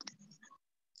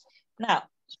 Now,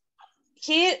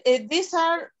 here, these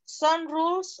are some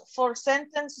rules for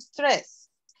sentence stress.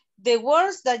 The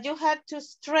words that you have to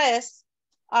stress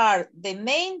are the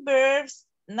main verbs,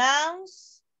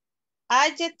 nouns,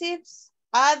 adjectives,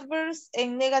 adverbs,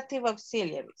 and negative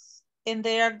auxiliaries. And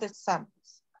they are the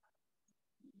examples.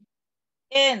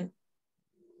 And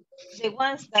the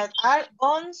ones that are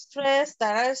unstressed,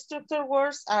 that are structured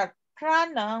words, are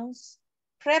pronouns,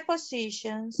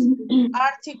 prepositions,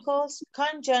 articles,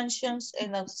 conjunctions,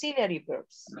 and auxiliary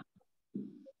verbs.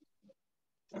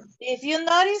 If you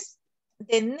notice,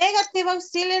 the negative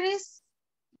auxiliaries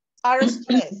are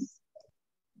stressed,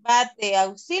 but the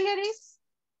auxiliaries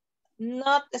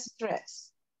not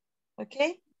stressed,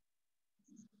 okay?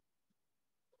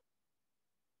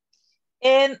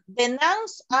 And the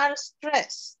nouns are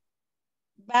stressed,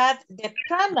 but the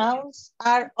pronouns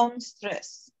are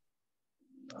unstressed.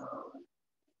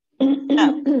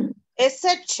 Now,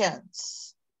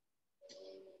 exceptions.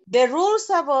 The rules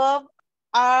above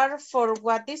are for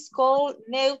what is called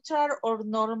neutral or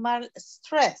normal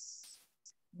stress.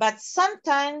 But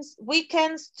sometimes we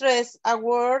can stress a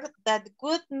word that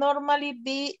would normally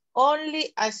be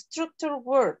only a structured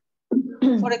word.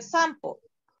 For example,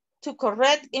 to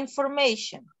correct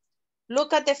information.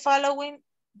 Look at the following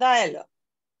dialogue.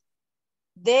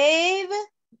 They've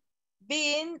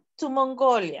been to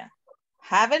Mongolia,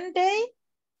 haven't they?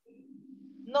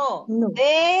 No,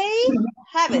 they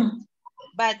haven't,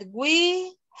 but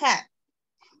we have.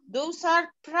 Those are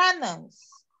pronouns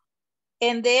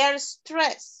and they are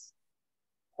stressed.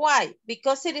 Why?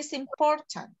 Because it is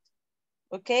important,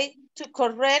 okay, to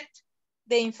correct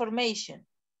the information.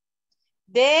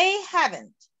 They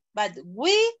haven't, but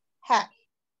we have,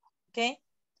 okay?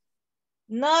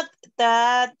 Note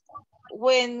that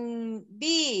when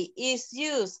be is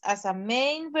used as a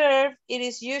main verb, it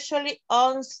is usually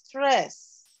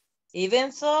unstressed.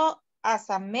 Even so, as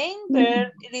a main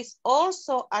verb, it is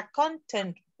also a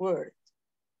content word.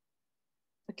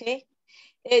 Okay?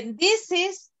 And this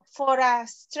is for a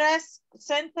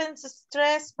sentence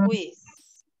stress quiz.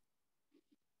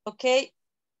 Okay?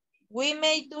 We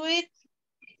may do it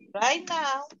right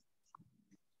now,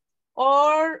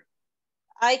 or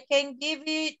I can give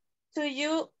it to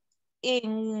you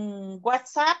in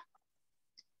WhatsApp,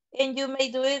 and you may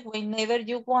do it whenever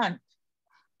you want.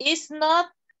 It's not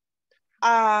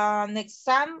an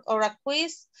exam or a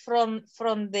quiz from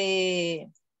the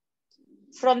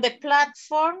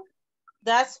platform.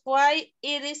 That's why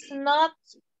it is not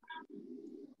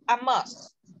a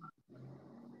must.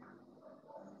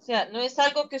 O sea, no es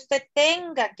algo que usted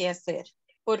tenga que hacer,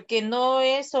 porque no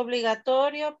es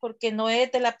obligatorio, porque no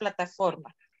es de la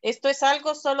plataforma. Esto es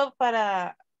algo solo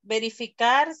para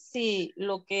verificar si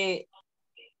lo que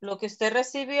usted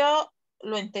recibió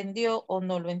lo entendió o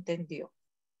no lo entendió.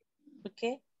 ¿Ok?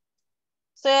 O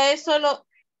sea, es solo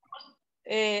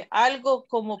algo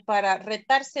como para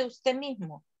retarse usted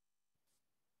mismo.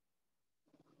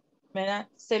 ¿Verdad?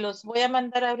 Se los voy a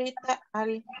mandar ahorita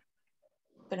al...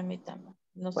 Permítame,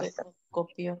 no sé,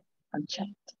 copio. Al chat.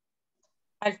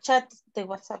 Al chat de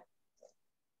WhatsApp.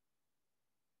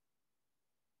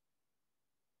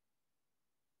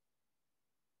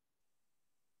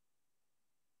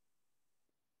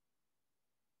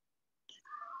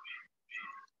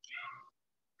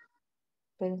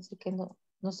 Espérense que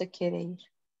no se quiere ir.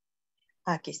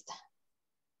 Aquí está.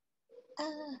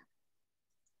 Ah.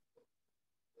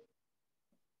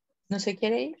 ¿No se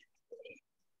quiere ir?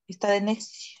 Está de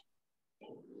necio.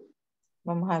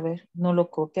 Vamos a ver, no lo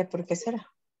copia, ¿por qué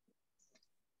será?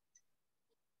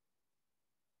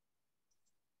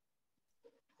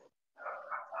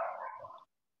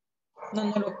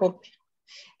 No lo copia.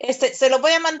 Se lo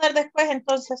voy a mandar después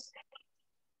entonces.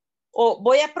 O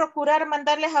voy a procurar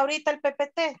mandarles ahorita el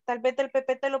PPT. Tal vez del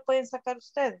PPT lo pueden sacar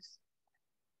ustedes.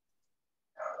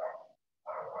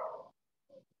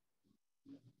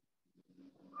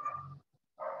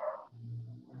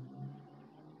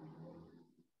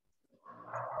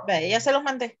 Ve, ya se los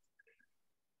mandé.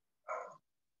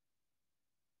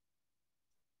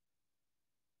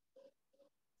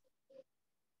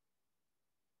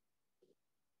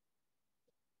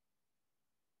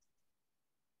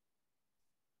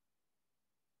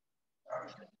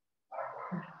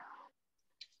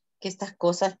 Que estas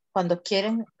cosas cuando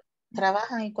quieren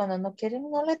trabajan y cuando no quieren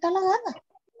no les da la gana.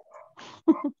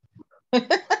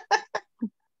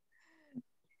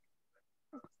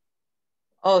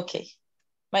 Ok.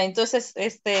 Entonces,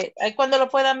 ahí cuando lo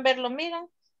puedan ver, lo miran.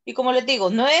 Y como les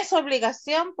digo, no es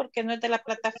obligación porque no es de la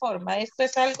plataforma. Esto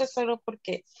es algo solo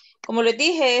porque, como les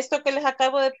dije, esto que les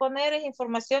acabo de poner es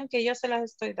información que yo se las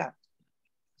estoy dando.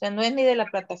 O sea, no es ni de la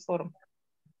plataforma.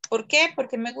 ¿Por qué?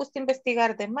 Porque me gusta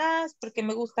investigar de más, porque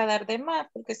me gusta dar de más,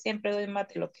 porque siempre doy más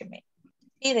de lo que me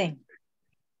piden.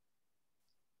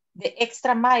 The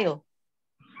extra mile.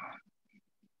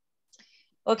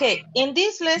 Okay, in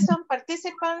this lesson,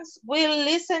 participants will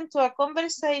listen to a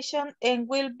conversation and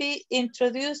will be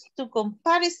introduced to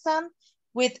comparison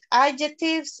with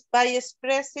adjectives by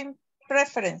expressing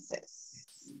preferences.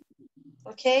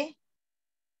 Okay?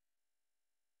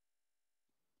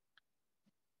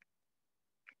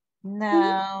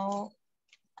 Now,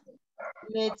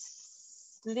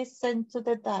 let's listen to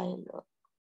the dialogue.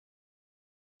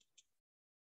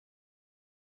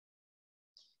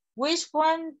 Which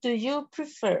one do you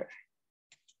prefer?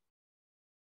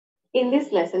 In this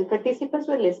lesson, participants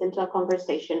will listen to a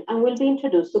conversation and will be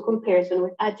introduced to comparison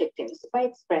with adjectives by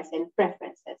expressing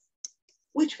preferences.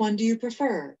 Which one do you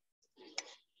prefer?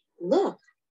 Look,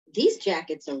 these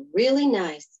jackets are really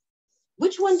nice.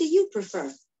 Which one do you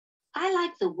prefer? I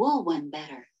like the wool one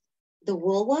better. The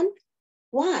wool one?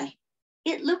 Why?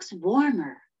 It looks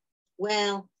warmer.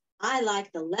 Well, I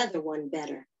like the leather one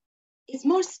better. It's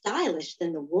more stylish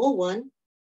than the wool one.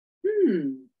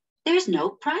 There's no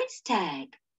price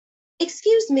tag.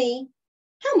 Excuse me,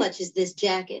 how much is this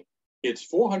jacket? It's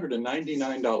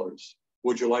 $499.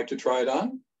 Would you like to try it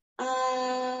on?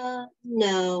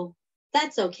 No,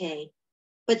 that's okay.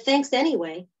 But thanks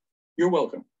anyway. You're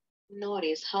welcome.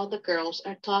 Notice how the girls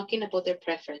are talking about their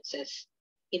preferences.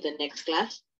 In the next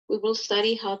class, we will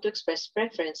study how to express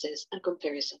preferences and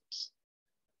comparisons.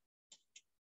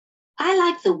 I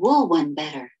like the wool one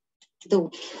better.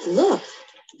 Look,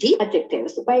 the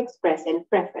adjectives by expressing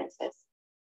preferences.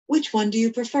 Which one do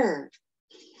you prefer?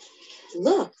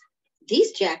 Look,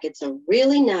 these jackets are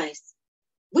really nice.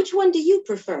 Which one do you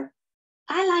prefer?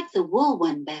 I like the wool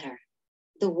one better.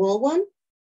 The wool one?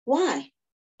 Why?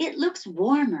 It looks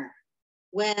warmer.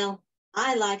 Well,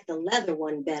 I like the leather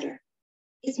one better.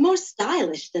 It's more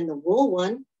stylish than the wool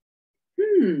one.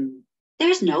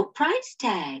 There's no price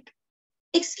tag.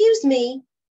 Excuse me,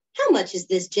 how much is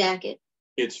this jacket?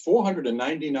 It's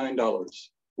 $499.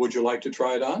 Would you like to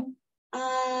try it on?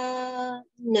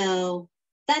 No,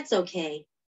 that's okay.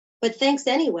 But thanks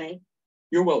anyway.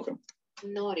 You're welcome.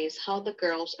 Notice how the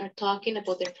girls are talking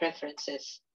about their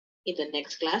preferences. In the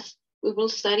next class, we will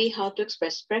study how to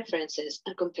express preferences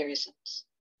and comparisons.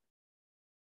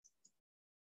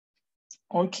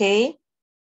 Okay.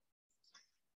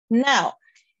 Now,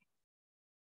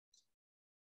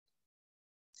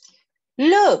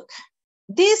 look,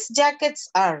 these jackets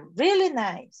are really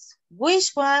nice.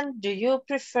 Which one do you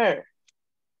prefer?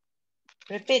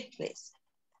 Repeat, please.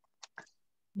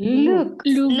 Look,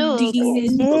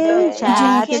 These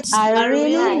jackets are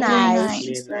really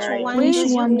nice.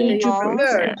 Which one do you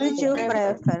prefer?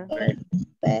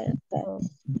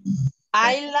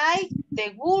 I like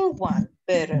the wool one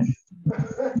better.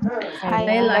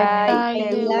 I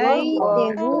like the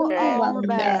wool one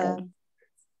better.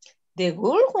 The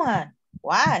wool one?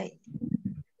 Why?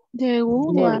 The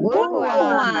wool one.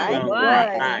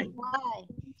 Why?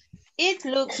 It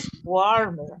looks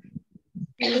warmer.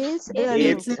 It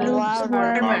looks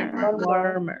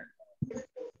warmer.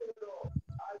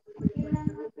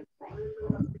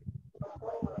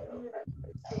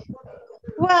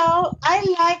 Well, I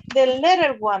like the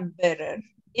leather one better.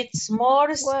 It's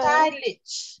more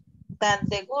stylish than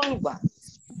the wool one.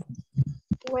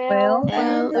 Well,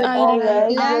 I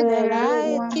like the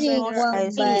wool one.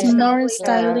 It's more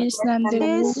stylish than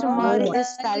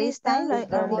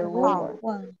the wool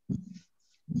one.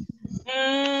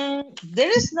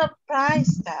 There is no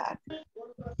price tag.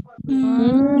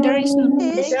 There is no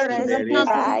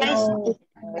price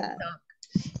tag.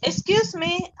 Excuse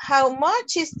me, how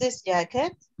much is this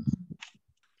jacket?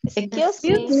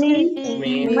 Excuse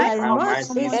me, how much is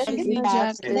this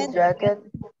jacket?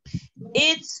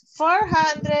 It's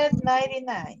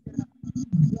 $499.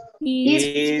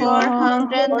 It's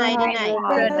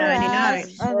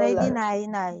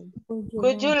 $499.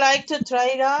 Would you like to try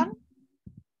it on?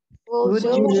 Would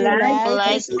you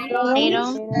like to try it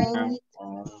on?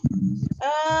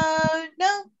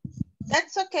 No,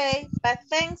 that's okay, but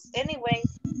thanks anyway.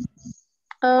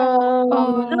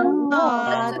 No,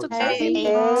 that's okay.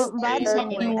 But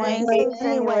anyway.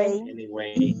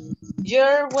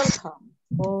 You're welcome.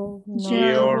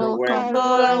 You're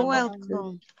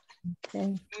welcome.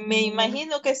 Me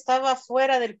imagino que estaba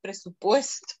fuera del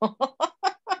presupuesto.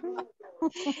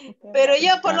 Pero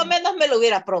yo por lo menos me lo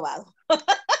hubiera probado.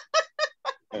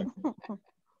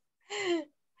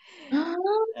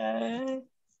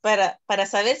 Para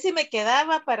saber si me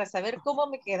quedaba, para saber cómo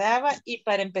me quedaba y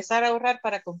para empezar a ahorrar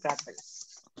para comprármela.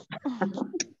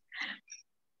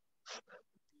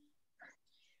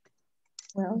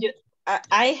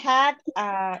 I had,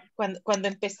 cuando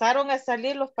empezaron a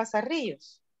salir los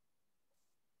pasarrillos,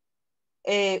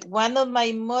 one of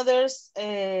my mother's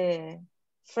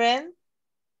friend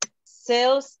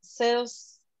sells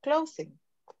clothing.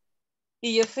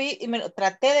 Y yo fui y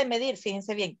traté de medir,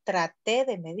 fíjense bien, traté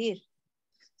de medir.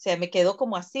 O sea, me quedó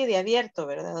como así de abierto,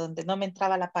 ¿verdad? Donde no me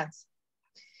entraba la panza.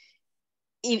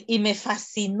 Y me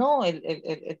fascinó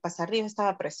el pasarrillo,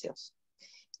 estaba precioso.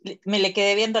 Me le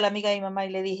quedé viendo a la amiga de mi mamá y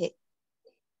le dije,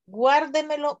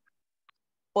 guárdemelo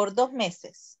por 2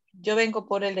 meses. Yo vengo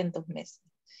por él en 2 meses.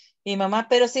 Y mamá,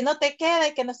 pero si no te queda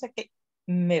y que no sé qué,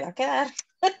 me va a quedar.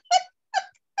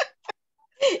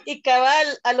 Y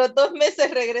cabal, a los 2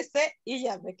 meses regresé y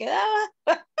ya me quedaba.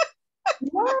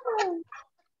 Wow.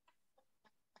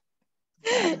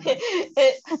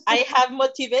 I have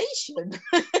motivation.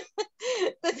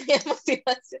 Tenía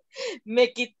motivación.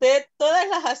 Me quité todas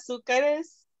las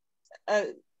azúcares,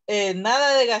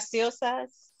 nada de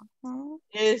gaseosas,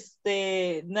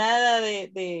 nada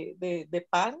de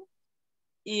pan,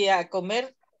 y a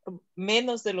comer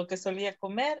menos de lo que solía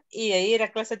comer y a ir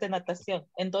a clases de natación.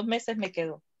 En 2 meses me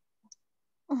quedó.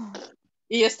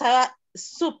 Y yo estaba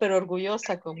súper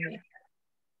orgullosa con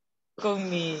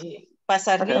mi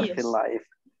pasarrillos.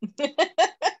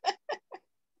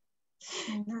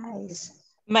 Nice.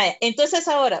 Entonces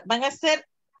ahora van a ser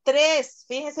 3,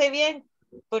 fíjense bien,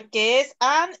 porque es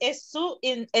Anne, es Sue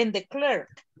and the clerk.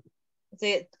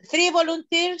 3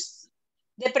 volunteers,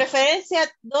 de preferencia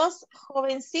 2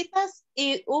 jovencitas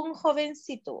y 1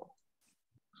 jovencito.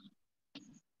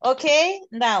 Okay,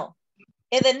 now,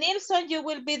 the Nilsson, you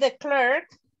will be the clerk.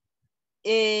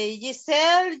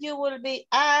 Giselle, you will be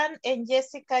Anne, and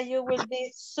Jessica, you will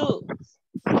be Sue.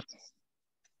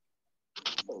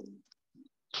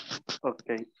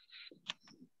 Okay.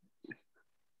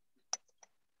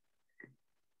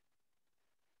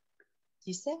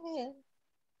 Giselle.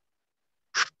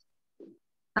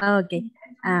 Okay.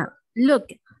 Look,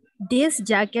 these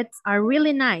jackets are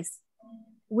really nice.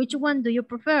 Which one do you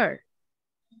prefer?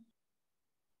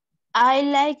 I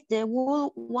like the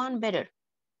wool one better.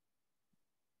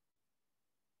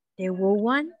 The wool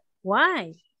one?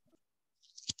 Why?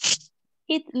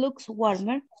 It looks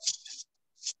warmer.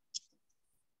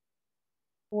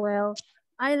 Well,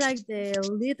 I like the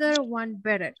leather one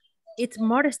better. It's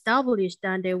more established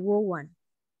than the wool one.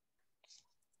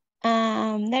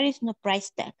 There is no price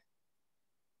tag.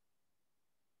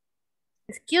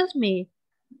 Excuse me,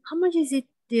 how much is it,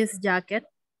 this jacket?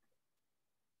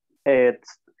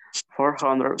 It's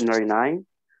 $499.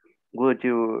 Would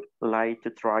you like to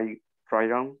try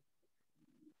it on?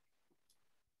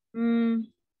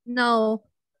 No,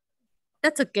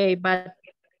 that's okay, but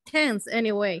thanks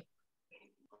anyway.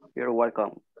 You're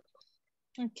welcome.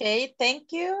 Okay,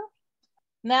 thank you.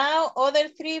 Now, other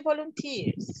 3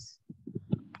 volunteers.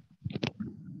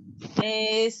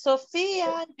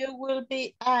 Sophia, you will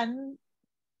be Anne.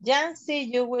 Jancy,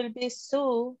 you will be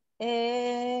Sue.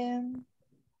 Ana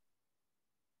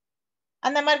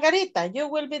Margarita, you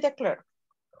will be the clerk.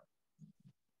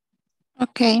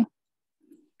 Okay.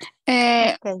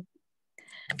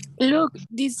 Look,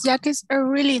 these jackets are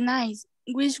really nice.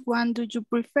 Which one do you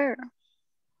prefer?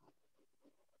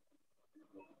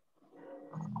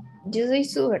 Yo soy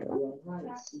Sue, ¿verdad?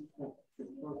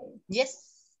 Yes.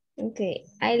 Okay,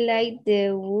 I like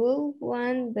the wool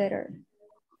one better.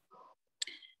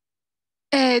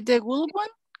 The wool one?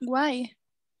 Why?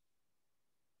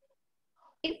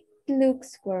 It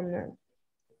looks warmer.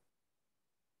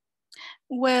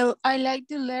 Well, I like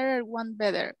the leather one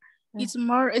better. It's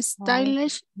more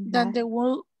stylish than the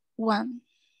wool one.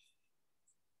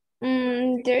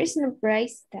 There is no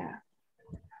price tag.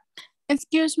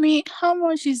 Excuse me, how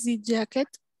much is the jacket?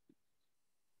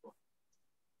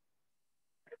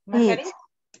 It's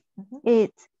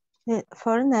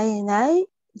 $4.99.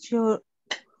 Your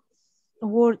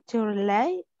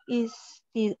light is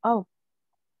still off.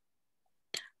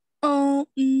 Oh,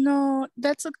 no,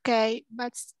 that's okay,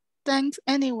 but thanks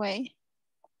anyway.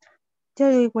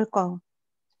 You're welcome.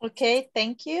 Okay,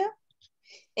 thank you.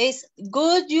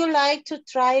 Would you like to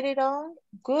try it on?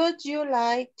 Would you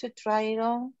like to try it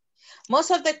on?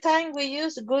 Most of the time we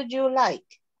use would you like.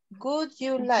 Would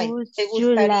you like? ¿Te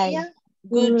gustaría?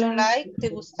 Would you like? ¿Te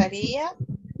gustaría?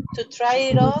 To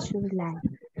try it on.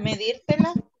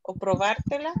 Medírtela o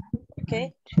probártela.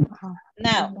 Okay.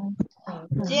 Now,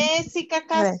 Jessica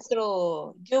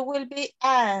Castro, you will be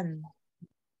Anne.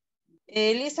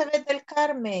 Elizabeth del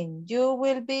Carmen, you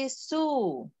will be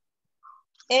Sue.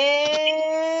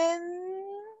 And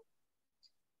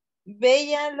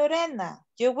Bella Lorena,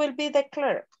 you will be the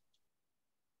clerk.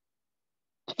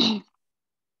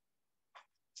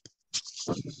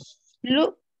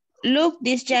 Look,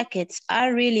 these jackets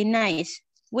are really nice.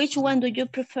 Which one do you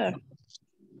prefer?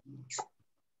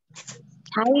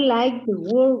 I like the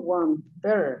wool one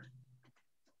better.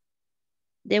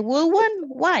 The wool one?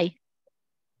 Why?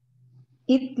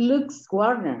 It looks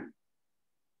warmer.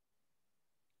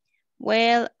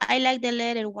 Well, I like the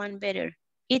leather one better.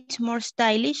 It's more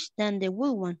stylish than the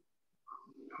wool one.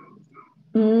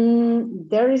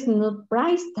 There is no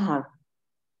price tag.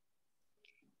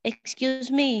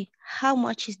 Excuse me, how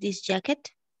much is this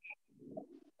jacket?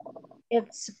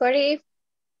 It's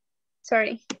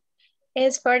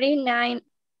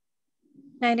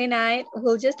 $49.99.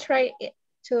 We'll just try it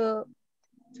to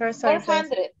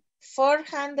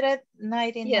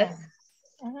 499. Yes.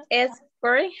 It's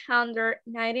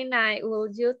 $499.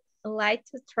 Would you like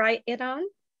to try it on?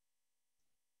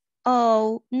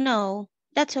 Oh, no,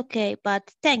 that's okay,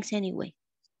 but thanks anyway.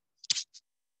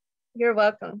 You're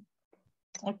welcome.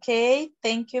 Okay,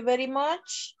 thank you very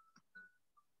much.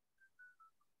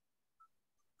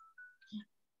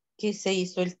 ¿Qué se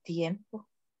hizo el tiempo?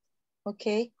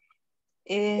 Ok.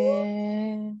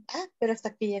 Pero hasta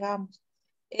aquí llegamos.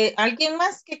 ¿Alguien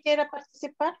más que quiera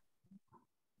participar?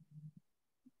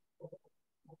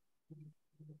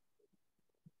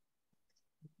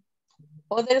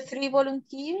 Other 3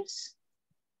 volunteers.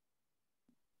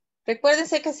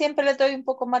 Recuérdense que siempre les doy un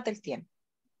poco más del tiempo.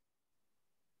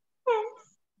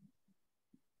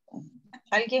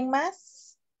 ¿Alguien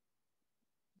más?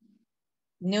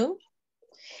 No.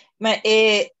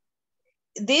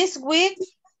 This week,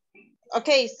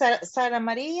 okay, Sara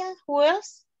Maria, who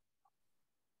else?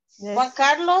 Yes. Juan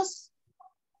Carlos,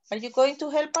 are you going to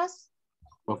help us?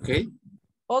 Okay.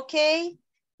 Okay,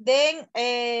 then,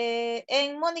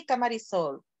 and Mónica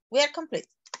Marisol, we are complete.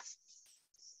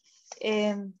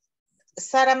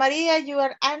 Sara Maria, you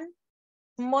are Anne.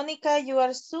 Mónica, you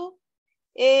are Sue.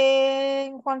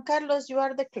 And Juan Carlos, you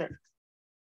are the clerk.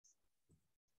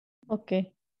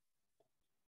 Okay.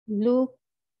 Look,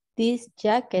 these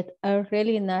jackets are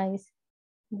really nice.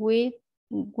 Which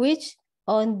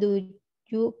one do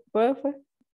you prefer?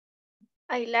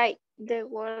 I like the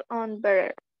wool on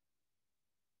better.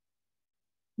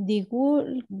 The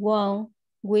wool one,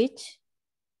 which?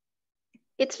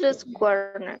 It looks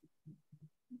warmer.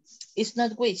 It's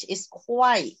not which, it's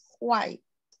why. Why?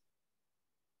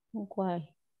 Why?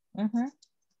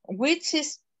 Which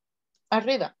is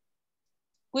arriba.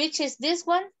 Which is this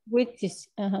one? Which is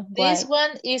this why.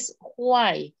 one is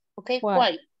why. Okay,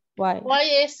 why? Why? Why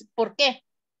es por qué.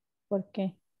 ¿Por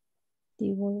qué?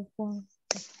 The wool one.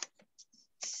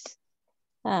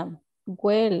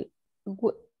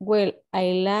 Well,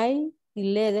 I like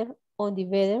the leather on the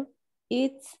better.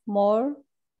 It's more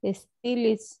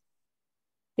stylish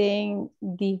than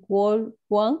the wool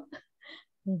one.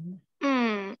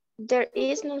 There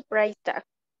is no price tag.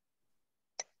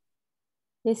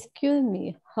 Excuse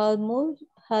me, how much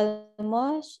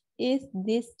is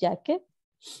this jacket?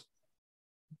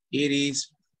 It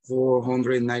is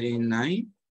 $499.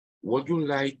 Would you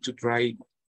like to try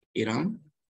it on?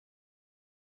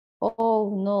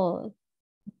 Oh no,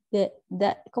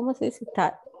 ¿cómo se dice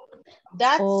that?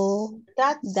 That's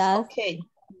okay.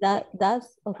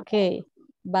 That's okay,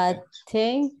 but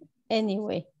thanks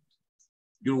anyway.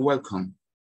 You're welcome.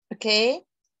 Okay,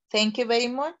 thank you very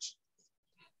much.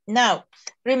 Now,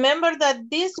 remember that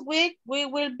this week we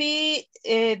will be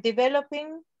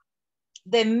developing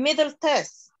the middle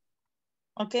test.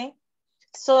 Okay,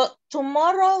 so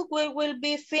tomorrow we will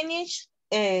be finished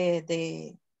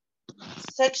the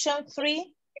section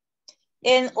 3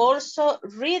 and also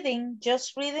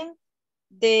just reading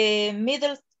the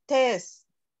middle test.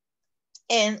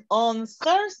 And on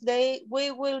Thursday,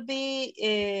 we will be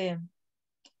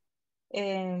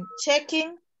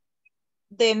checking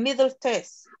the middle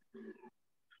test.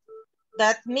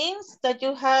 That means that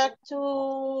you have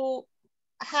to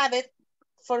have it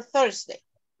for Thursday,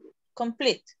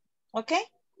 complete, okay?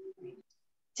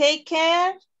 Take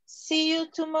care, see you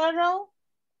tomorrow.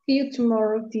 See you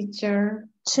tomorrow, teacher.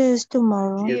 See you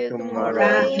tomorrow. See you tomorrow.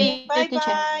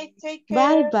 Bye-bye, take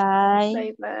care. Bye-bye.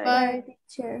 Bye-bye. Bye,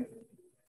 teacher.